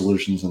number of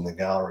solutions in the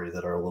gallery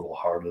that are a little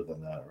harder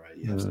than that, right?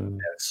 You have some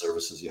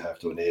services you have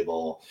to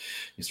enable.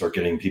 You start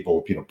getting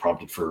people,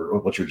 prompted for,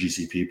 what's your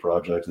GCP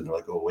project? And they're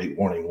like, oh, wait,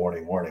 warning. What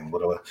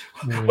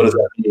does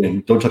that mean?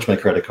 And don't touch my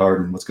credit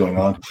card and what's going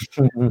on.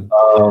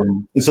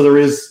 And so there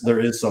is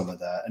some of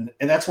that.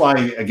 And that's why,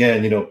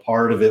 again,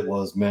 part of it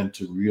was meant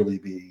to really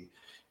be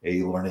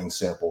a learning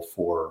sample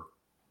for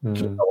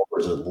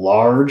developers at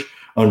large,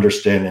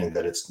 understanding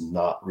that it's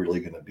not really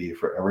going to be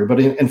for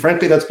everybody. And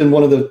frankly, that's been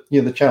one of the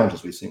the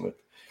challenges we've seen with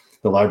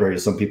the library.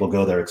 Some people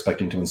go there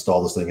expecting to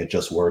install this thing, it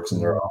just works,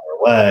 and they're on their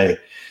way.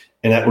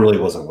 And that really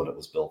wasn't what it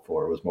was built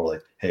for. It was more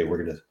like, hey,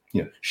 we're going to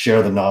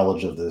share the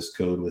knowledge of this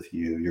code with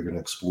you. You're going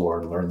to explore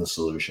and learn the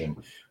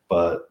solution,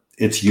 but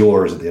it's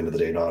yours at the end of the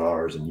day, not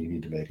ours, and you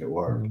need to make it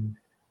work.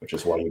 Which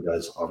is why you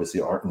guys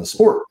obviously aren't in the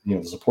support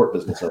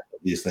business of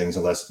these things,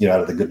 unless out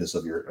of the goodness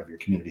of your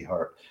community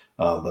heart.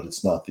 But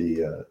it's not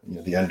the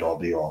the end all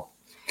be all.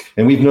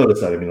 And we've noticed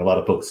that. I mean, a lot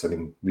of folks. I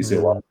mean, we see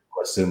a lot of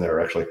requests in there.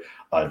 Actually,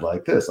 I'd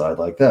like this. I'd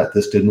like that.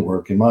 This didn't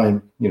work in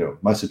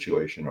my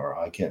situation, or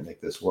I can't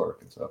make this work.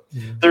 And so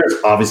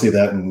there's obviously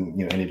that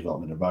in any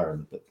development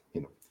environment. But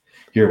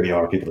here we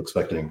are, people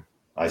expecting.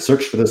 I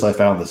searched for this. I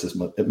found this.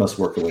 It must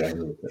work the way I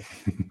knew it.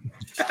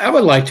 I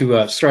would like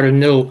to start a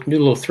new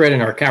little thread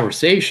in our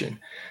conversation.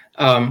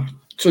 So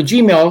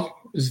Gmail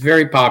is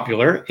very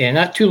popular, and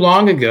not too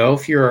long ago,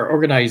 if you're an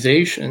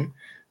organization,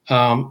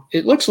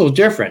 it looks a little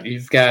different.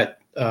 You've got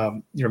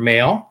your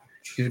mail,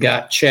 you've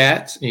got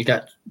chats, and you've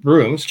got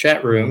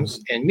chat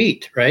rooms, and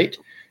Meet, right?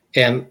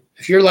 And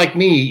if you're like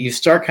me, you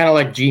start kind of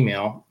like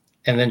Gmail,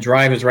 and then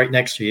Drive is right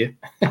next to you.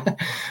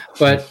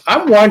 But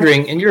I'm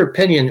wondering, in your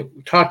opinion,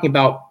 talking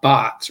about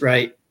bots,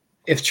 right?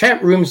 If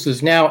chat rooms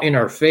is now in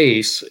our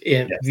face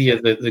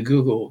via the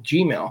Google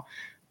Gmail,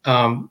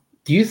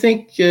 do you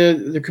think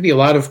there could be a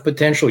lot of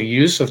potential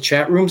use of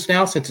chat rooms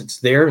now, since it's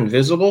there and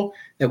visible,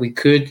 that we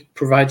could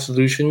provide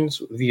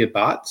solutions via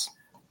bots?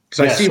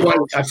 Because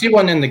I see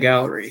one in the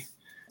gallery.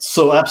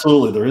 So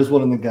absolutely, there is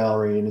one in the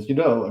gallery, and as you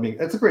know, I mean,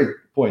 that's a great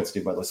point,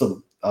 Steve. By the way,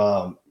 so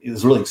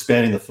it's really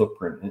expanding the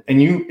footprint,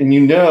 and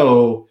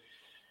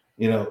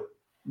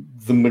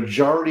the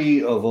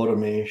majority of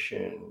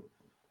automation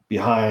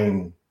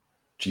behind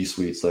G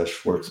Suite /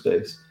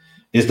 Workspace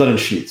is done in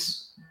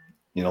Sheets.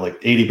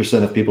 Like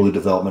 80% of people who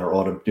development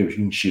are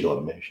doing sheet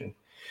automation.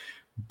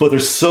 But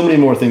there's so many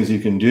more things you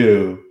can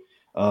do.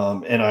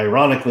 And not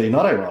ironically,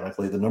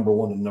 the number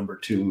one and number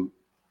two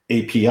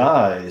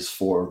APIs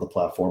for the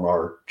platform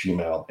are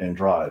Gmail and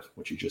Drive,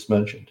 which you just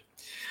mentioned.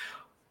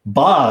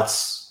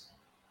 Bots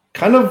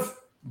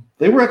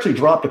they were actually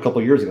dropped a couple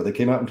of years ago. They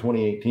came out in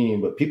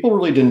 2018, but people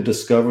really didn't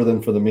discover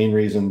them for the main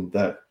reason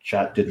that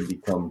chat didn't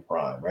become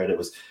Prime, right? It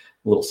was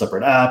a little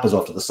separate app, was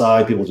off to the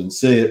side. People didn't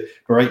see it.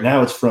 But right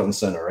now it's front and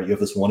center, right? You have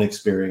this one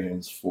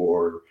experience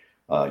for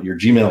your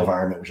Gmail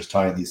environment, which is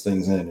tying these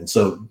things in. And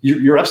so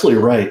you're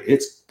absolutely right.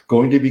 It's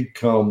going to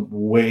become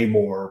way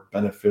more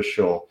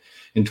beneficial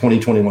in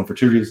 2021 for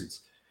two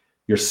reasons.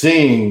 You're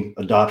seeing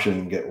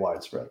adoption get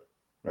widespread,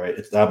 right?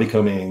 It's now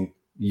becoming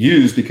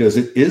used because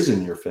it is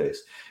in your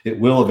face. It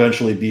will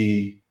eventually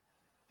be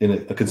in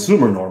a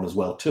consumer norm as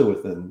well, too,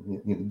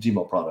 within the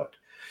Gmail product.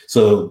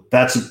 So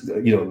that's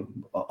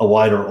a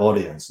wider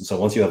audience. And so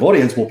once you have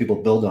audience, more people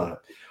build on it.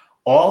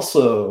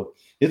 Also,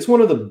 it's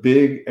one of the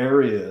big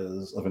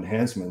areas of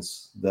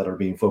enhancements that are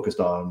being focused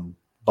on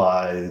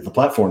by the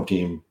platform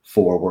team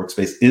for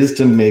Workspace is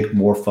to make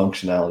more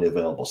functionality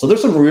available. So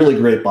there's some really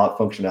great bot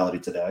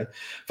functionality today.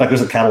 In fact,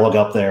 there's a catalog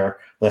up there.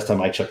 Last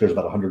time I checked, there's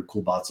about 100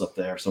 cool bots up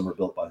there. Some are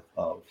built by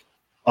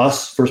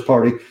us, first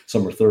party.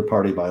 Some are third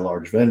party by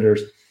large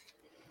vendors.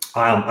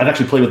 I've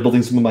actually played with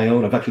building some of my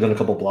own. I've actually done a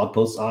couple of blog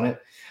posts on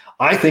it.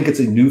 I think it's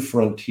a new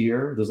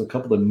frontier. There's a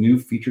couple of new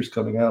features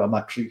coming out. I'm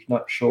actually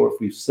not sure if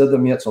we've said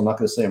them yet, so I'm not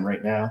going to say them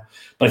right now.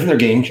 But I think they're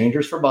game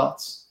changers for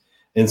bots.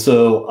 And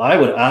so I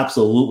would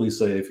absolutely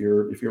say if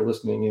you're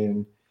listening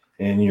in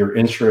and you're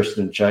interested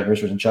in chat, you're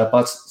interested in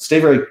chatbots, stay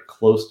very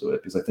close to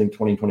it, because I think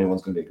 2021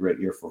 is going to be a great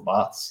year for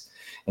bots.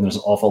 And there's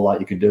an awful lot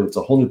you can do. It's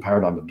a whole new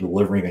paradigm of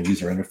delivering a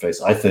user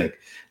interface, I think,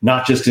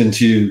 not just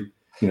into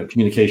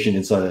communication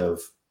inside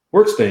of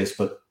Workspace,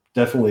 but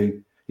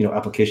definitely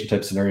application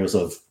type scenarios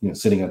of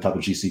sitting on top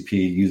of GCP,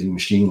 using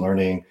machine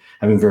learning,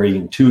 having very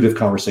intuitive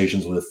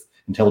conversations with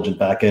intelligent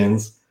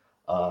backends.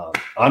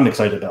 I'm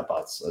excited about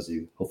bots, as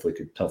you hopefully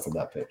could tell from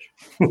that page.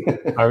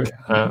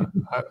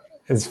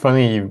 It's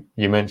funny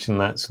you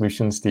mentioned that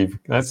solution, Steve.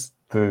 That's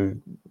there's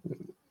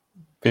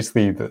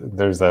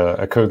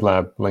a code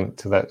lab linked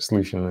to that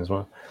solution as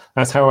well.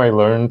 That's how I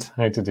learned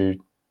how to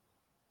do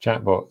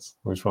chatbots,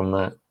 was from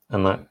that.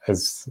 And that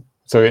is,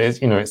 so it's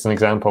it's an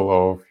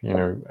example of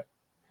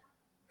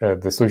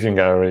the solution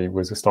gallery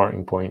was a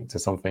starting point to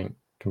something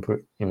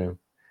complete,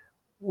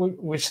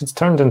 which has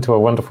turned into a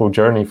wonderful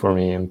journey for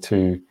me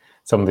into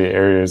some of the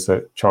areas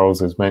that Charles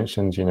has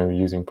mentioned,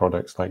 using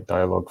products like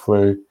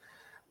Dialogflow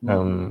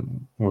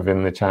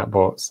within the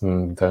chatbots.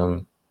 And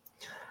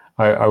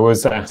I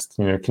was asked,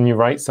 can you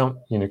write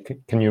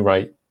can you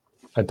write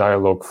a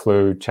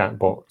Dialogflow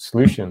chatbot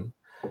solution?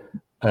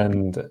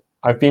 And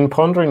I've been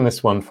pondering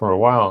this one for a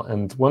while.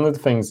 And one of the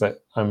things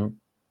that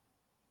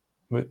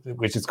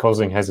which is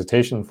causing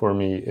hesitation for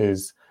me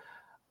is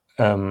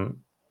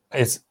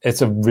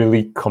it's a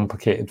really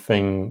complicated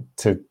thing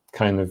to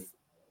kind of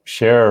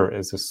share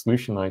as a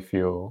solution, I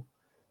feel,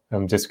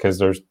 just because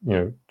there's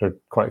there are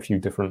quite a few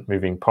different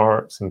moving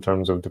parts in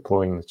terms of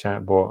deploying the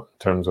chatbot, in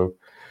terms of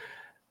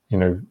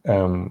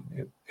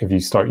if you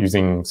start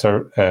using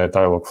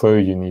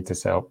Dialogflow, you need to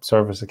set up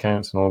service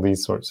accounts and all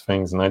these sorts of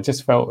things. And I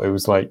just felt it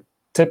was like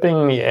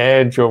tipping the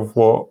edge of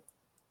what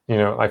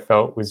I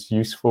felt was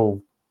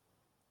useful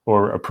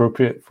or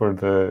appropriate for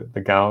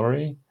the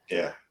gallery.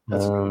 Yeah.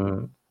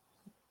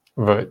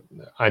 But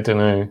I don't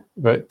know.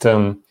 But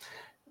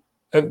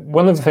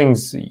one of the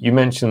things you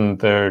mentioned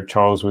there,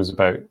 Charles, was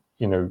about,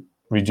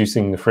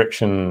 reducing the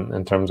friction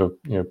in terms of,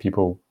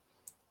 people,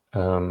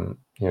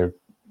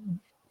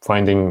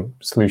 finding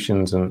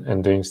solutions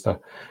and doing stuff.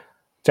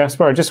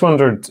 Jasper, I just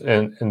wondered,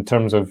 in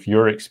terms of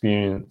your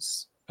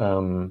experience,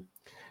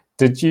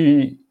 did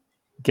you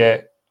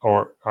get,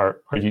 or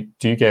do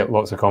you get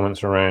lots of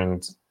comments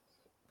around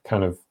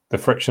kind of the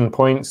friction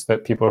points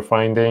that people are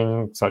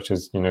finding, such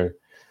as,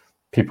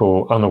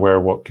 people unaware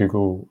what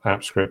Google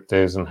AppScript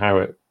is and how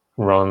it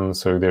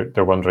runs, so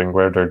they're wondering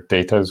where their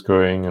data is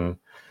going and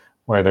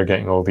why they're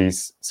getting all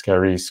these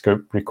scary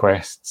scope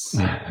requests?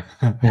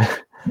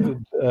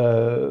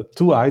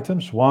 Two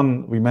items.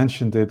 One, we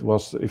mentioned it,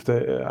 was if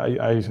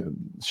I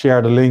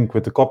shared a link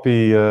with the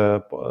copy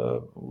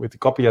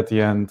at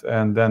the end,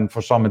 and then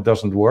for some it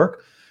doesn't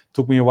work.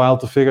 Took me a while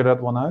to figure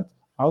that one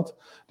out.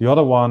 The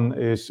other one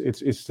is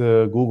it's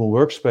the Google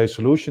Workspace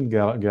Solution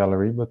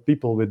Gallery, but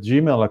people with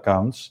Gmail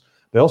accounts,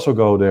 they also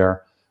go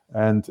there.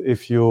 And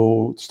if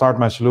you start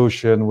my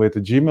solution with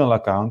a Gmail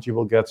account, you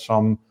will get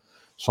some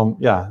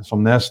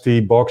nasty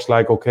box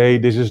like, okay,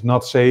 this is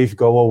not safe,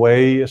 go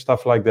away,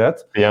 stuff like that.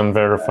 The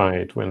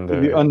unverified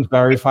window. The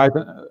unverified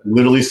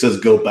literally says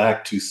go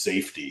back to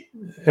safety.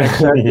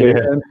 Exactly.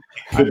 Yeah.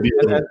 Could be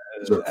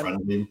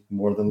friendly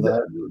more than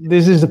that.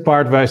 This is the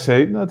part where I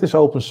say, no, it is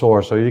open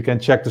source, so you can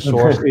check the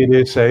source. It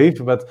is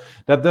safe, but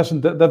that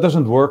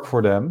doesn't work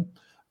for them.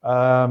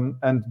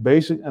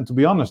 And to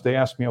be honest, they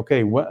asked me,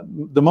 okay,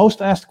 the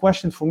most asked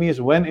question for me is,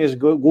 when is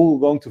Google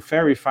going to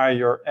verify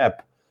your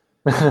app?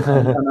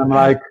 And I'm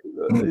like,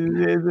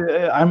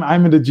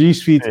 I'm in the G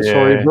Suite,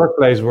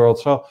 workplace world.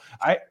 So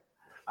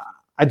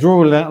I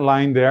drew a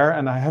line there,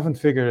 and I haven't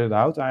figured it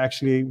out. I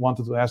actually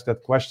wanted to ask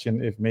that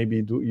question, if maybe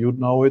you'd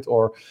know it,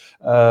 or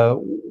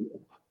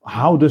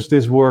how does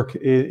this work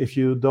if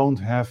you don't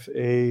have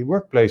a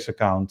workplace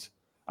account?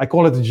 I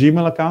call it a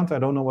Gmail account. I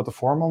don't know what the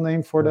formal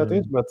name for that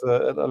is, but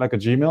like a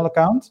Gmail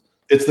account.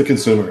 It's the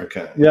consumer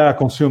account. Yeah,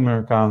 consumer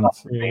account.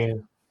 Yeah.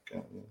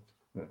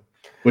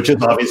 Which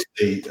is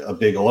obviously a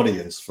big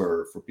audience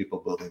for people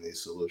building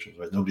these solutions,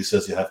 right? Nobody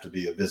says you have to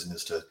be a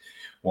business to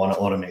want to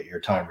automate your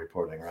time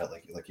reporting, right?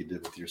 Like you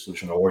did with your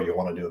solution, or you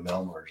want to do a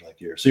mail merge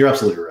like yours. So you're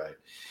absolutely right.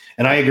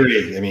 And I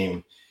agree. I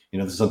mean,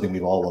 this is something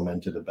we've all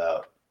lamented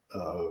about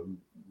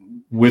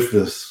with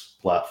this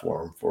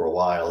platform for a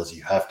while, is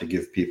you have to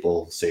give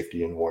people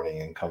safety and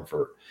warning and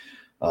comfort.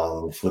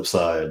 On the flip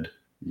side,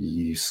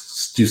 you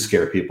do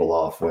scare people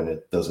off when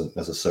it doesn't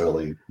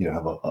necessarily,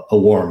 have a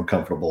warm,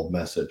 comfortable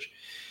message.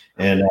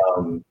 And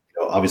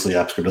obviously,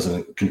 AppScript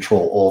doesn't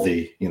control all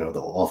the, the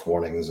auth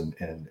warnings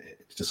and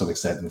to some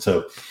extent. And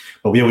so,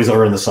 but we always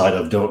are on the side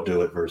of don't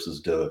do it versus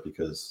do it,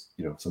 because,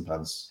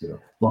 sometimes,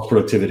 lost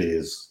productivity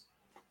is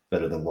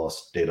better than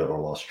lost data or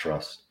lost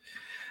trust.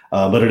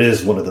 But it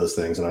is one of those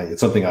things, and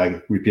it's something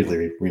I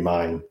repeatedly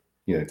remind,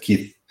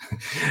 Keith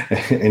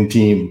and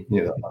team, on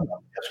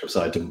the AppScript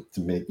side to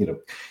make,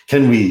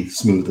 can we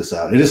smooth this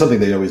out? It is something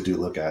they always do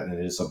look at, and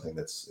it is something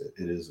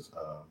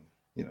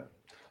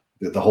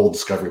the whole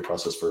discovery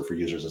process for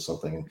users is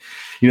something. And,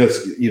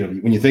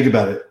 when you think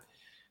about it,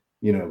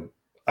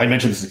 I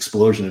mentioned this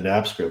explosion in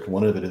AppScript.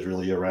 One of it is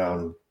really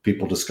around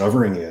people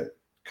discovering it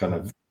kind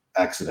of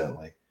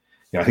accidentally.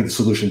 I think the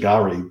solution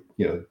gallery,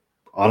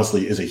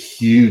 honestly, is a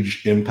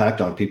huge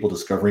impact on people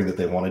discovering that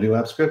they want to do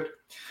AppScript.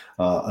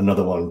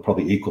 Another one,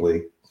 probably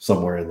equally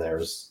somewhere in there,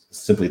 is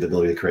simply the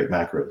ability to create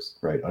macros,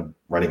 right? I'm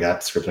writing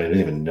AppScript and I didn't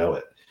even know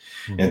it.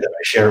 Mm-hmm. And then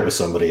I share it with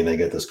somebody and they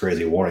get this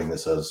crazy warning that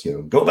says,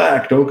 go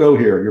back, don't go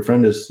here. Your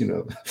friend is,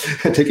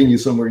 taking you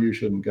somewhere you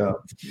shouldn't go.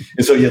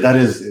 And so, that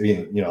is,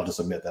 I'll just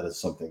admit that is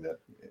something that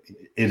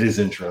it is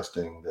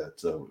interesting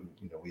that,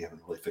 we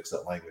haven't really fixed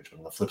that language. But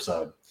on the flip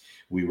side,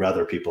 we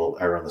rather people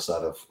err on the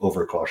side of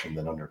over caution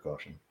than under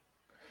caution.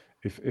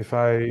 If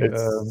I,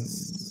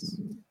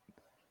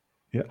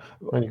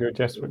 when you go,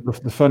 Jasper.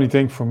 The funny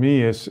thing for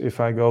me is, if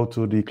I go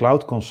to the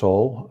Cloud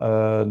Console,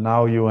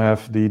 now you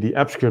have the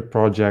AppScript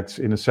projects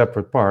in a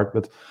separate part,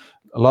 but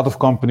a lot of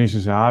companies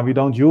say, we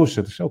don't use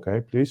it. It's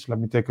okay, please, let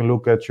me take a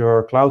look at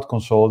your Cloud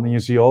Console, and you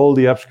see all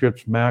the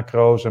AppScript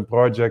macros and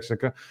projects.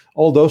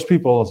 All those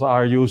people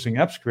are using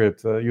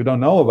AppScript. You don't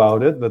know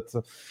about it, but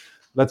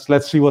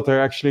let's see what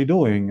they're actually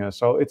doing.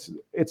 So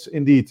it's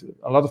indeed,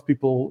 a lot of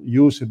people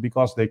use it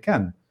because they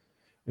can.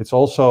 It's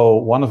also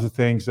one of the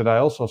things that I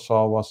also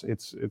saw was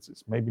it's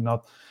maybe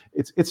not,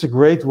 it's a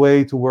great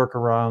way to work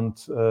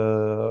around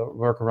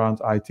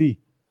IT,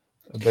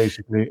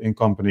 basically, in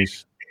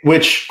companies.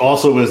 Which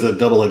also is a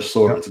double-edged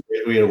sword. Yeah. It's a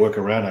great way to work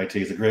around IT.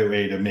 It's a great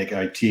way to make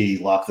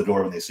IT lock the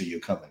door when they see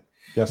you coming.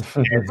 Yes.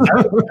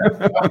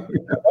 That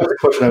was a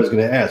question I was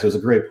going to ask. It was a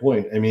great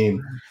point. I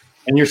mean,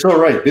 and you're so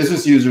right.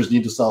 Business users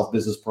need to solve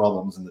business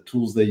problems, and the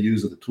tools they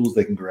use are the tools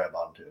they can grab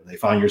onto. They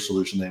find your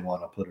solution, they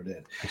want to put it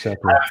in.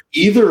 Exactly. Have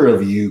either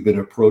of you been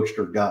approached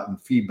or gotten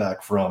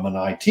feedback from an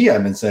IT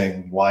admin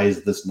saying, why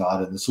is this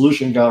not in the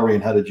solution gallery,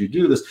 and how did you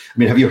do this? I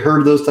mean, have you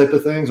heard those type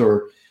of things,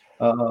 or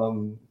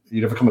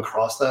You ever come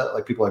across that?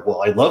 Like people are like,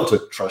 well, I'd love to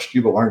trust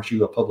you, but why aren't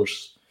you a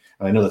published?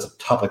 And I know that's a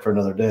topic for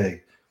another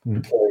day,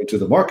 deploying to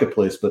the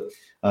marketplace. But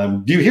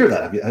do you hear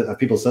that? Have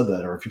people said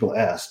that, or have people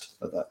asked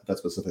that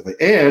specifically?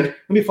 And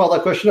let me follow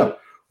that question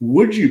up.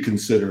 Would you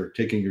consider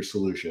taking your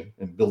solution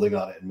and building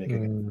on it and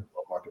making it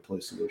a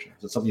marketplace solution?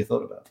 Is it something you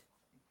thought about?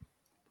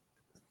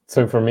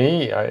 So for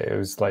me, it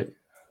was like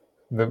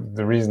the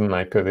reason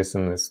I put this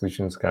in the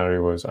solutions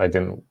gallery was I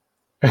didn't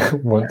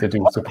want to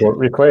do support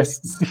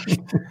requests.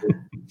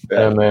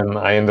 And then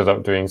I ended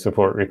up doing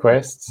support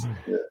requests.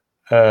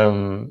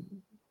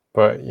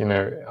 But,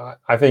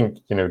 I think,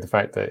 the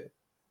fact that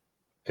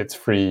it's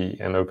free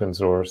and open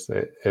source,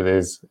 it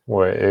is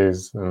what it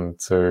is.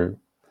 And so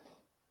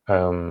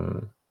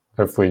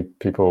hopefully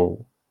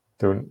people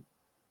don't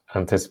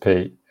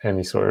anticipate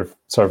any sort of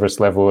service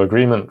level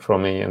agreement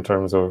from me in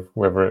terms of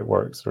whether it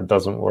works or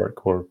doesn't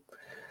work or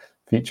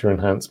feature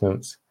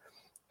enhancements.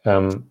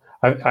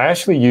 I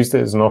actually used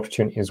it as an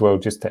opportunity as well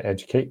just to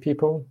educate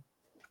people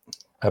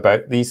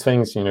about these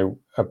things,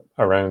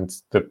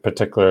 around the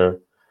particular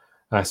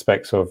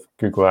aspects of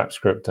Google Apps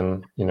Script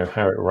and,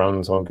 how it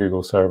runs on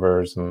Google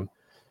servers and,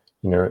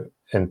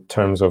 in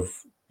terms of,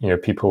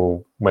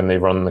 people, when they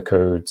run the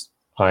code,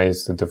 I,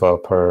 as the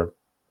developer,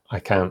 I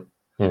can't,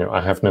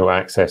 I have no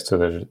access to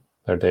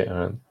their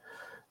data. And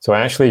so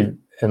I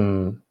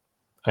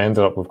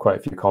ended up with quite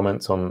a few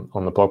comments on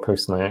the blog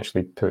post, and I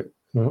actually put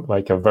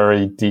like a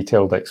very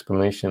detailed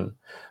explanation.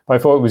 But I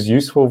thought it was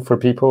useful for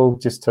people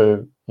just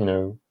to,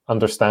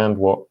 understand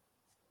what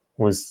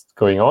was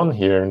going on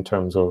here in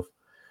terms of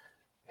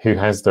who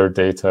has their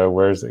data,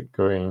 where is it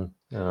going,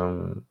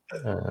 and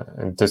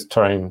just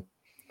try and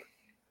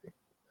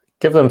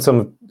give them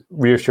some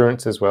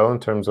reassurance as well in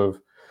terms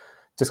of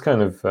just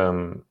kind of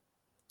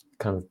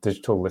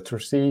digital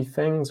literacy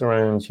things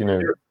around,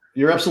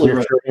 You're absolutely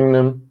right. Showing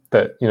them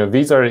that,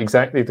 these are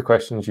exactly the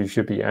questions you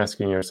should be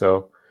asking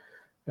yourself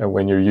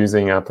when you're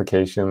using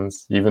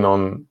applications, even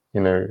on,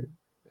 in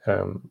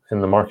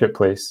the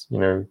marketplace,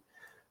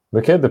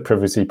 look at the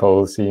privacy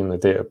policy and the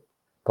data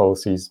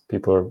policies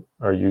people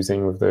are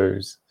using with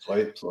those.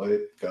 Swipe,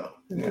 go.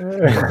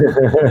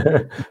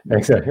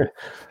 Exactly.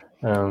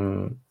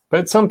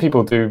 But some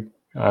people do,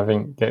 I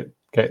think, get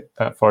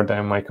that far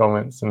down my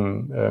comments,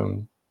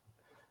 and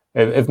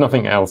if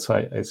nothing else,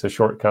 it's a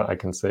shortcut. I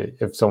can say,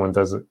 if someone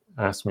does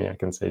ask me, I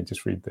can say,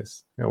 just read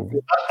this.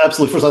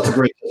 Absolutely. First, that's a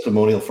great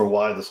testimonial for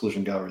why the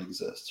Solution Gallery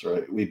exists,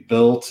 right? We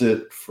built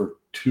it for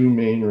two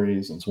main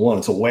reasons. One,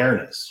 it's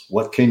awareness.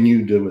 What can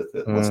you do with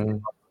it? What's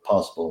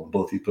possible?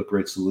 Both of you put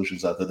great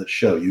solutions out there that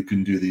show you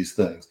can do these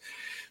things.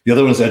 The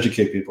other one is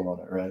educate people on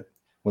it, right?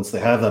 Once they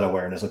have that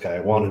awareness, okay, I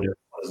want to do it.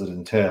 What does it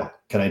entail?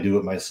 Can I do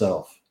it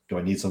myself? Do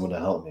I need someone to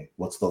help me?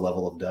 What's the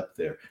level of depth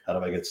there? How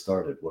do I get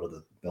started? What are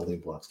the building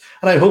blocks?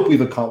 And I hope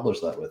we've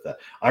accomplished that with that.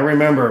 I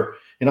remember,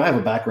 I have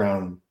a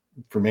background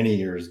for many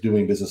years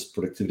doing business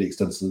productivity,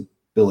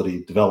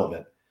 extensibility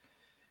development.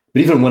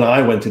 But even when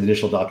I went to the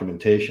initial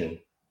documentation,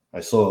 I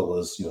saw it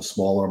was,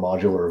 smaller,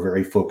 modular,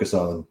 very focused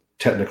on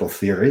technical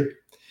theory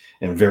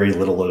and very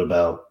little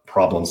about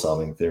problem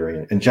solving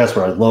theory. And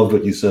Jasper, I loved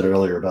what you said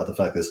earlier about the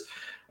fact that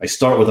I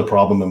start with a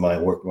problem and I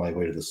work my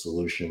way to the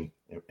solution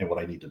and what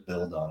I need to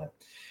build on it.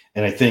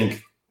 And I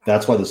think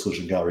that's why the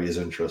Solution Gallery is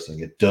interesting.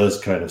 It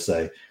does kind of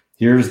say,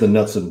 here's the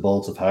nuts and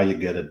bolts of how you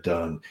get it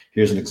done.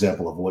 Here's an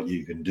example of what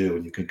you can do,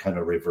 and you can kind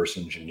of reverse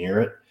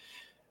engineer it.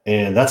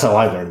 And that's how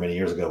I learned many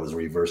years ago, was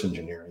reverse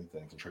engineering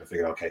things and trying to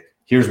figure out, okay,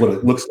 here's what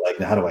it looks like.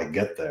 Now, how do I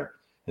get there?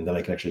 And then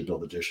I can actually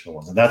build additional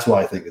ones. And that's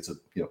why I think it's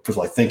first of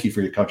all, I thank you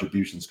for your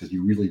contributions, because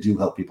you really do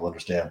help people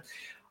understand,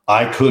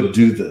 I could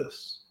do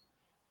this.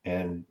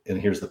 And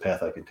here's the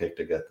path I can take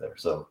to get there.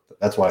 So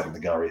that's why I think the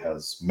gallery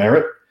has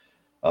merit.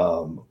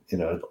 I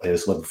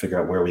just love to figure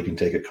out where we can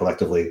take it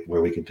collectively, where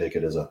we can take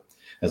it as a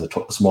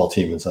small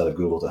team inside of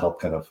Google to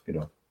help kind of,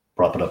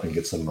 prop it up and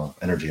get some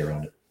energy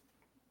around it.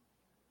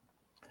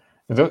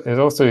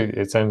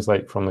 It sounds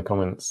like from the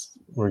comments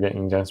we're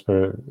getting,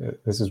 Jasper,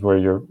 this is where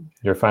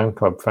your fan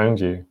club found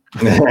you.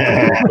 Say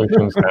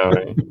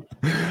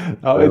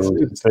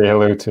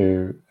hello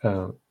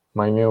to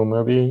Mymail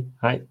Moby.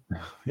 Hi.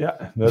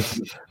 Yeah, that's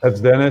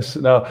Dennis.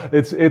 No,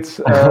 it's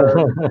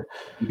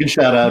you can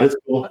shout out. It's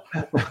cool.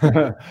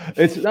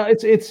 It's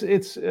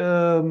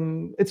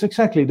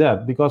exactly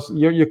that, because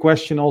your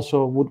question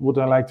also, would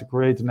I like to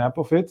create an app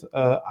of it?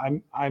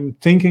 I'm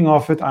thinking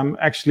of it. I'm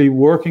actually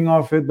working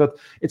off it, but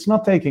it's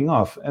not taking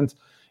off, and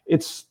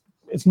it's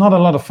not a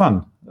lot of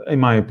fun, in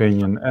my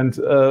opinion. And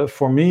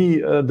for me,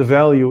 the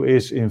value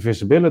is in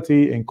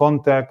visibility, in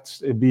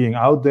contacts, in being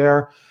out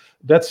there.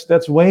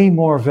 That's way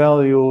more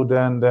value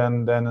than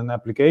an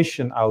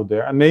application out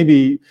there. And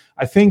maybe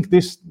I think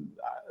this,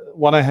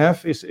 what I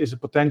have is a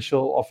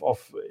potential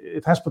of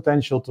it has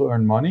potential to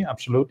earn money,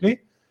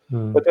 absolutely.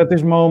 But at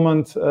this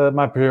moment,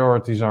 my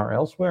priorities are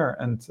elsewhere,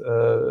 and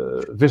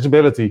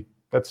visibility.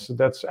 That's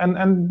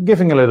and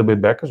giving a little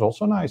bit back is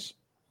also nice.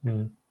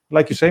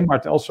 Like you say,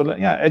 Martin, also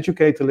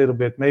educate a little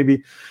bit.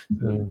 Maybe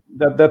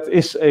that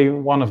is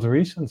one of the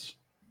reasons.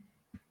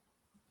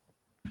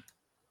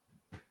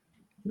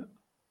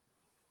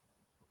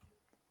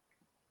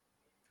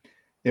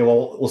 Yeah,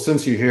 well,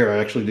 since you're here, I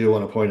actually do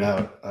want to point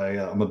out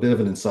I'm a bit of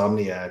an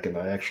insomniac, and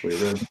I actually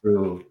read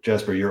through,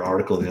 Jasper, your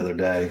article the other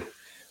day,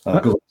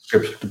 Google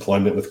Script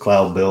deployment with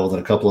Cloud Build,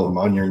 and a couple of them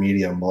on your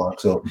Medium blog.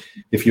 So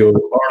if you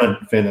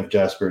aren't a fan of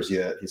Jasper's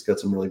yet, he's got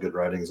some really good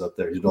writings up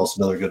there. He's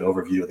also another good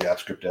overview of the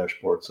AppScript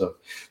dashboard. So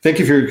thank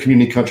you for your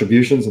community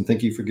contributions, and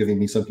thank you for giving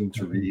me something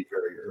to read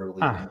very early.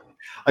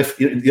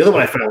 The other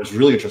one I found was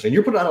really interesting.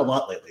 You're putting out a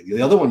lot lately.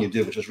 The other one you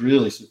did, which is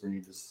really super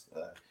neat, is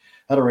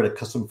how to write a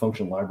custom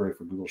function library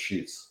for Google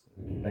Sheets.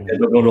 I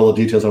don't know all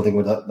the details. I don't think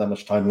we have that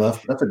much time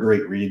left. That's a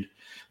great read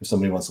if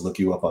somebody wants to look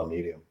you up on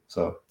Medium.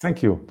 So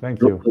thank you.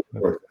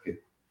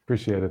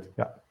 Appreciate it.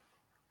 Yeah.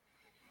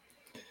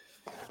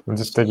 I'm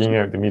just taking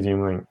out the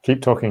Medium link.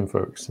 Keep talking,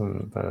 folks.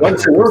 And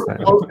once we're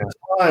close to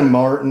time,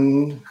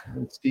 Martin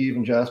and Steve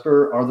and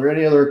Jasper, are there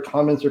any other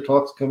comments or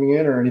talks coming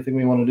in, or anything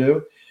we want to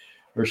do,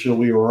 or should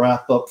we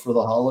wrap up for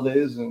the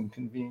holidays and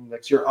convene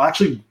next year?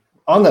 Actually,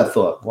 on that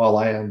thought, while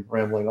I am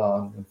rambling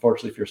on,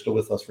 unfortunately, if you're still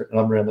with us and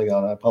I'm rambling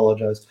on, I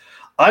apologize.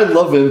 I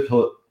love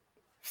input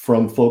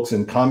from folks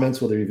in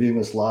comments, whether you're viewing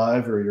us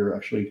live or you're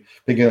actually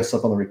picking us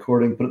up on the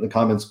recording. Put it in the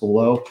comments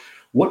below.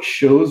 What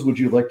shows would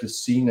you like to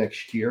see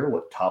next year?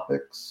 What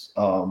topics?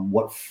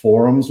 What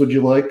forums would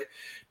you like?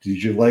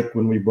 Did you like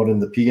when we brought in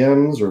the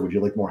PMs, or would you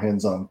like more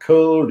hands-on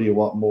code? Do you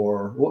want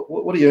more?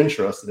 What are you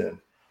interested in?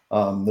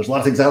 There's a lot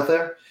of things out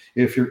there.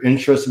 If you're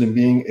interested in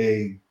being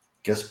a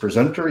guest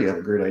presenter, you have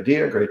a great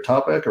idea, a great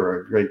topic, or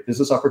a great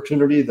business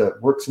opportunity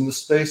that works in this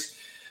space,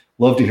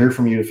 love to hear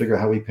from you to figure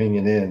out how we ping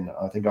it in.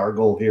 I think our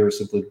goal here is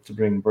simply to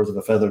bring birds of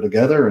a feather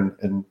together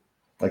and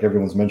like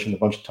everyone's mentioned a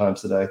bunch of times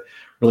today,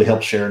 really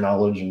help share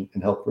knowledge and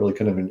help really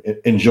kind of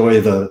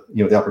enjoy the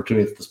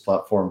opportunity that this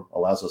platform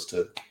allows us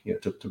to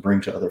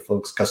bring to other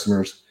folks,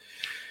 customers,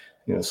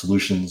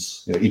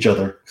 solutions, each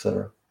other, et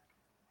cetera.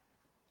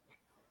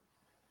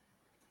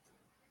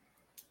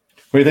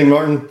 What do you think,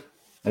 Martin?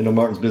 I know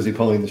Martin's busy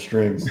pulling the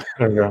strings.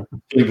 There we go.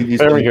 There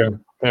we go.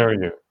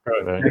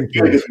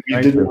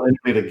 You didn't want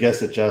anybody to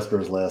guess at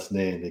Jasper's last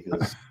name,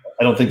 because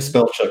I don't think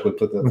spell check would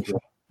put that through.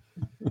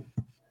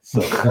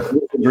 So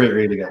great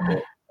reading out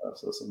there.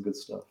 So some good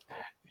stuff.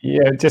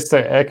 Yeah, just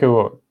to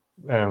echo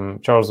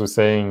what Charles was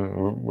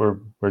saying,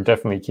 we're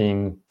definitely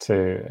keen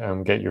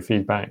to get your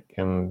feedback,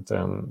 and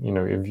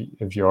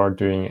if you are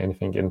doing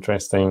anything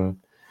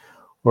interesting,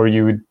 or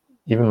you would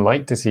even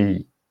like to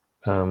see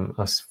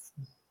us,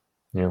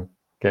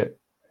 get,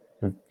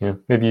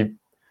 maybe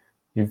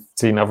you've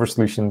seen other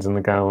solutions in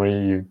the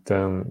gallery,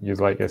 you'd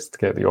like us to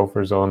get the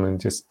offers on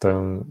and just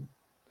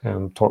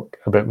talk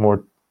a bit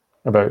more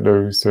about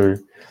those. So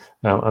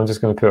I'm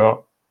just going to put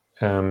up,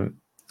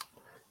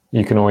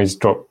 you can always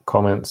drop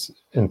comments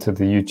into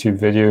the YouTube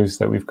videos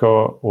that we've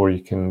got, or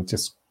you can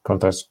just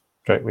contact us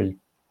directly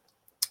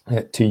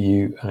to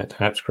you at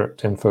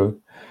AppScript info.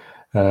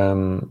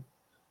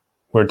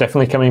 We're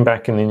definitely coming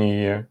back in the new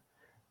year.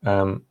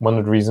 One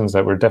of the reasons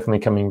that we're definitely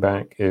coming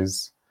back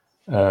is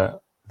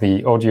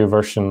the audio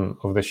version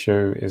of the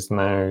show is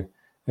now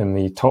in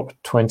the top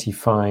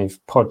 25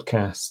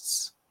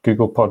 podcasts,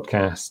 Google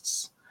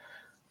Podcasts,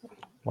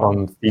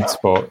 on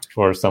FeedSpot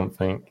or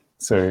something.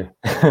 So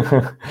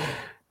that's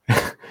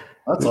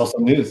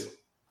awesome news.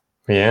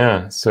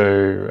 Yeah.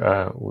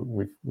 So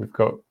we've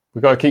got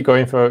to keep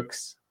going,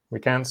 folks. We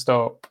can't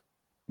stop.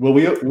 Well,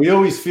 we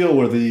always feel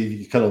we're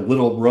the kind of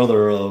little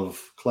brother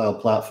of cloud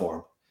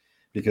platform,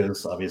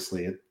 because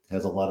obviously it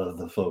has a lot of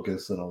the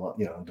focus, and a lot,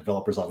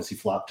 developers obviously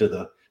flock to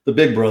the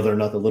big brother,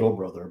 not the little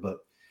brother. But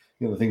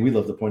the thing we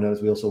love to point out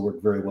is we also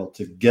work very well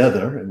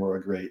together, and we're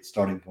a great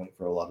starting point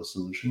for a lot of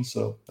solutions.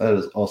 So that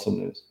is awesome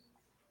news.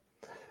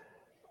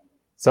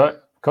 So,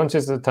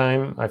 conscious of the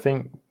time, I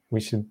think we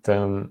should,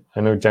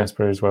 I know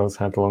Jasper as well has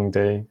had a long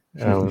day.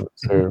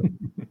 So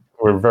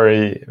we're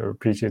very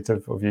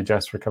appreciative of you,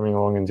 Jasper, coming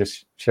along and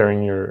just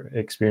sharing your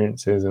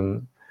experiences.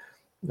 And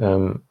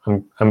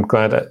I'm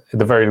glad at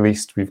the very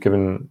least we've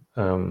given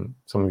some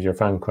of your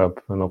fan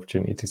club an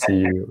opportunity to see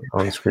you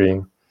on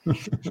screen.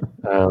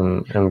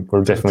 And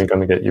we're definitely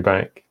going to get you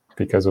back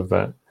because of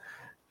that.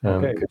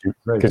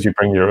 Because you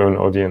bring your own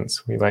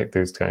audience. We like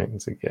those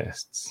kinds of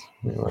guests.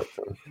 We like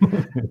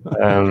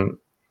them.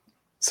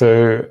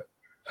 So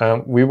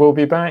we will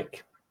be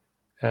back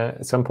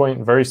at some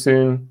point very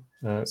soon.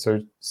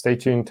 So stay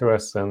tuned to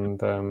us, and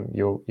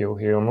you'll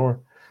hear more.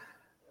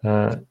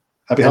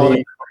 Happy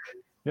holidays.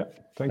 Yeah,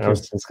 thank you. I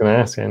was just going to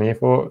ask, any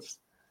thoughts?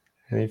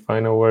 Any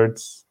final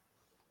words?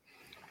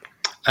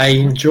 I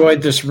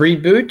enjoyed this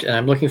reboot, and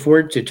I'm looking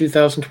forward to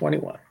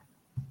 2021.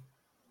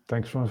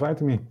 Thanks for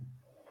inviting me.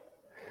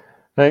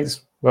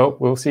 Thanks. Well,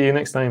 we'll see you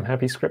next time.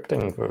 Happy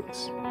scripting,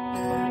 folks.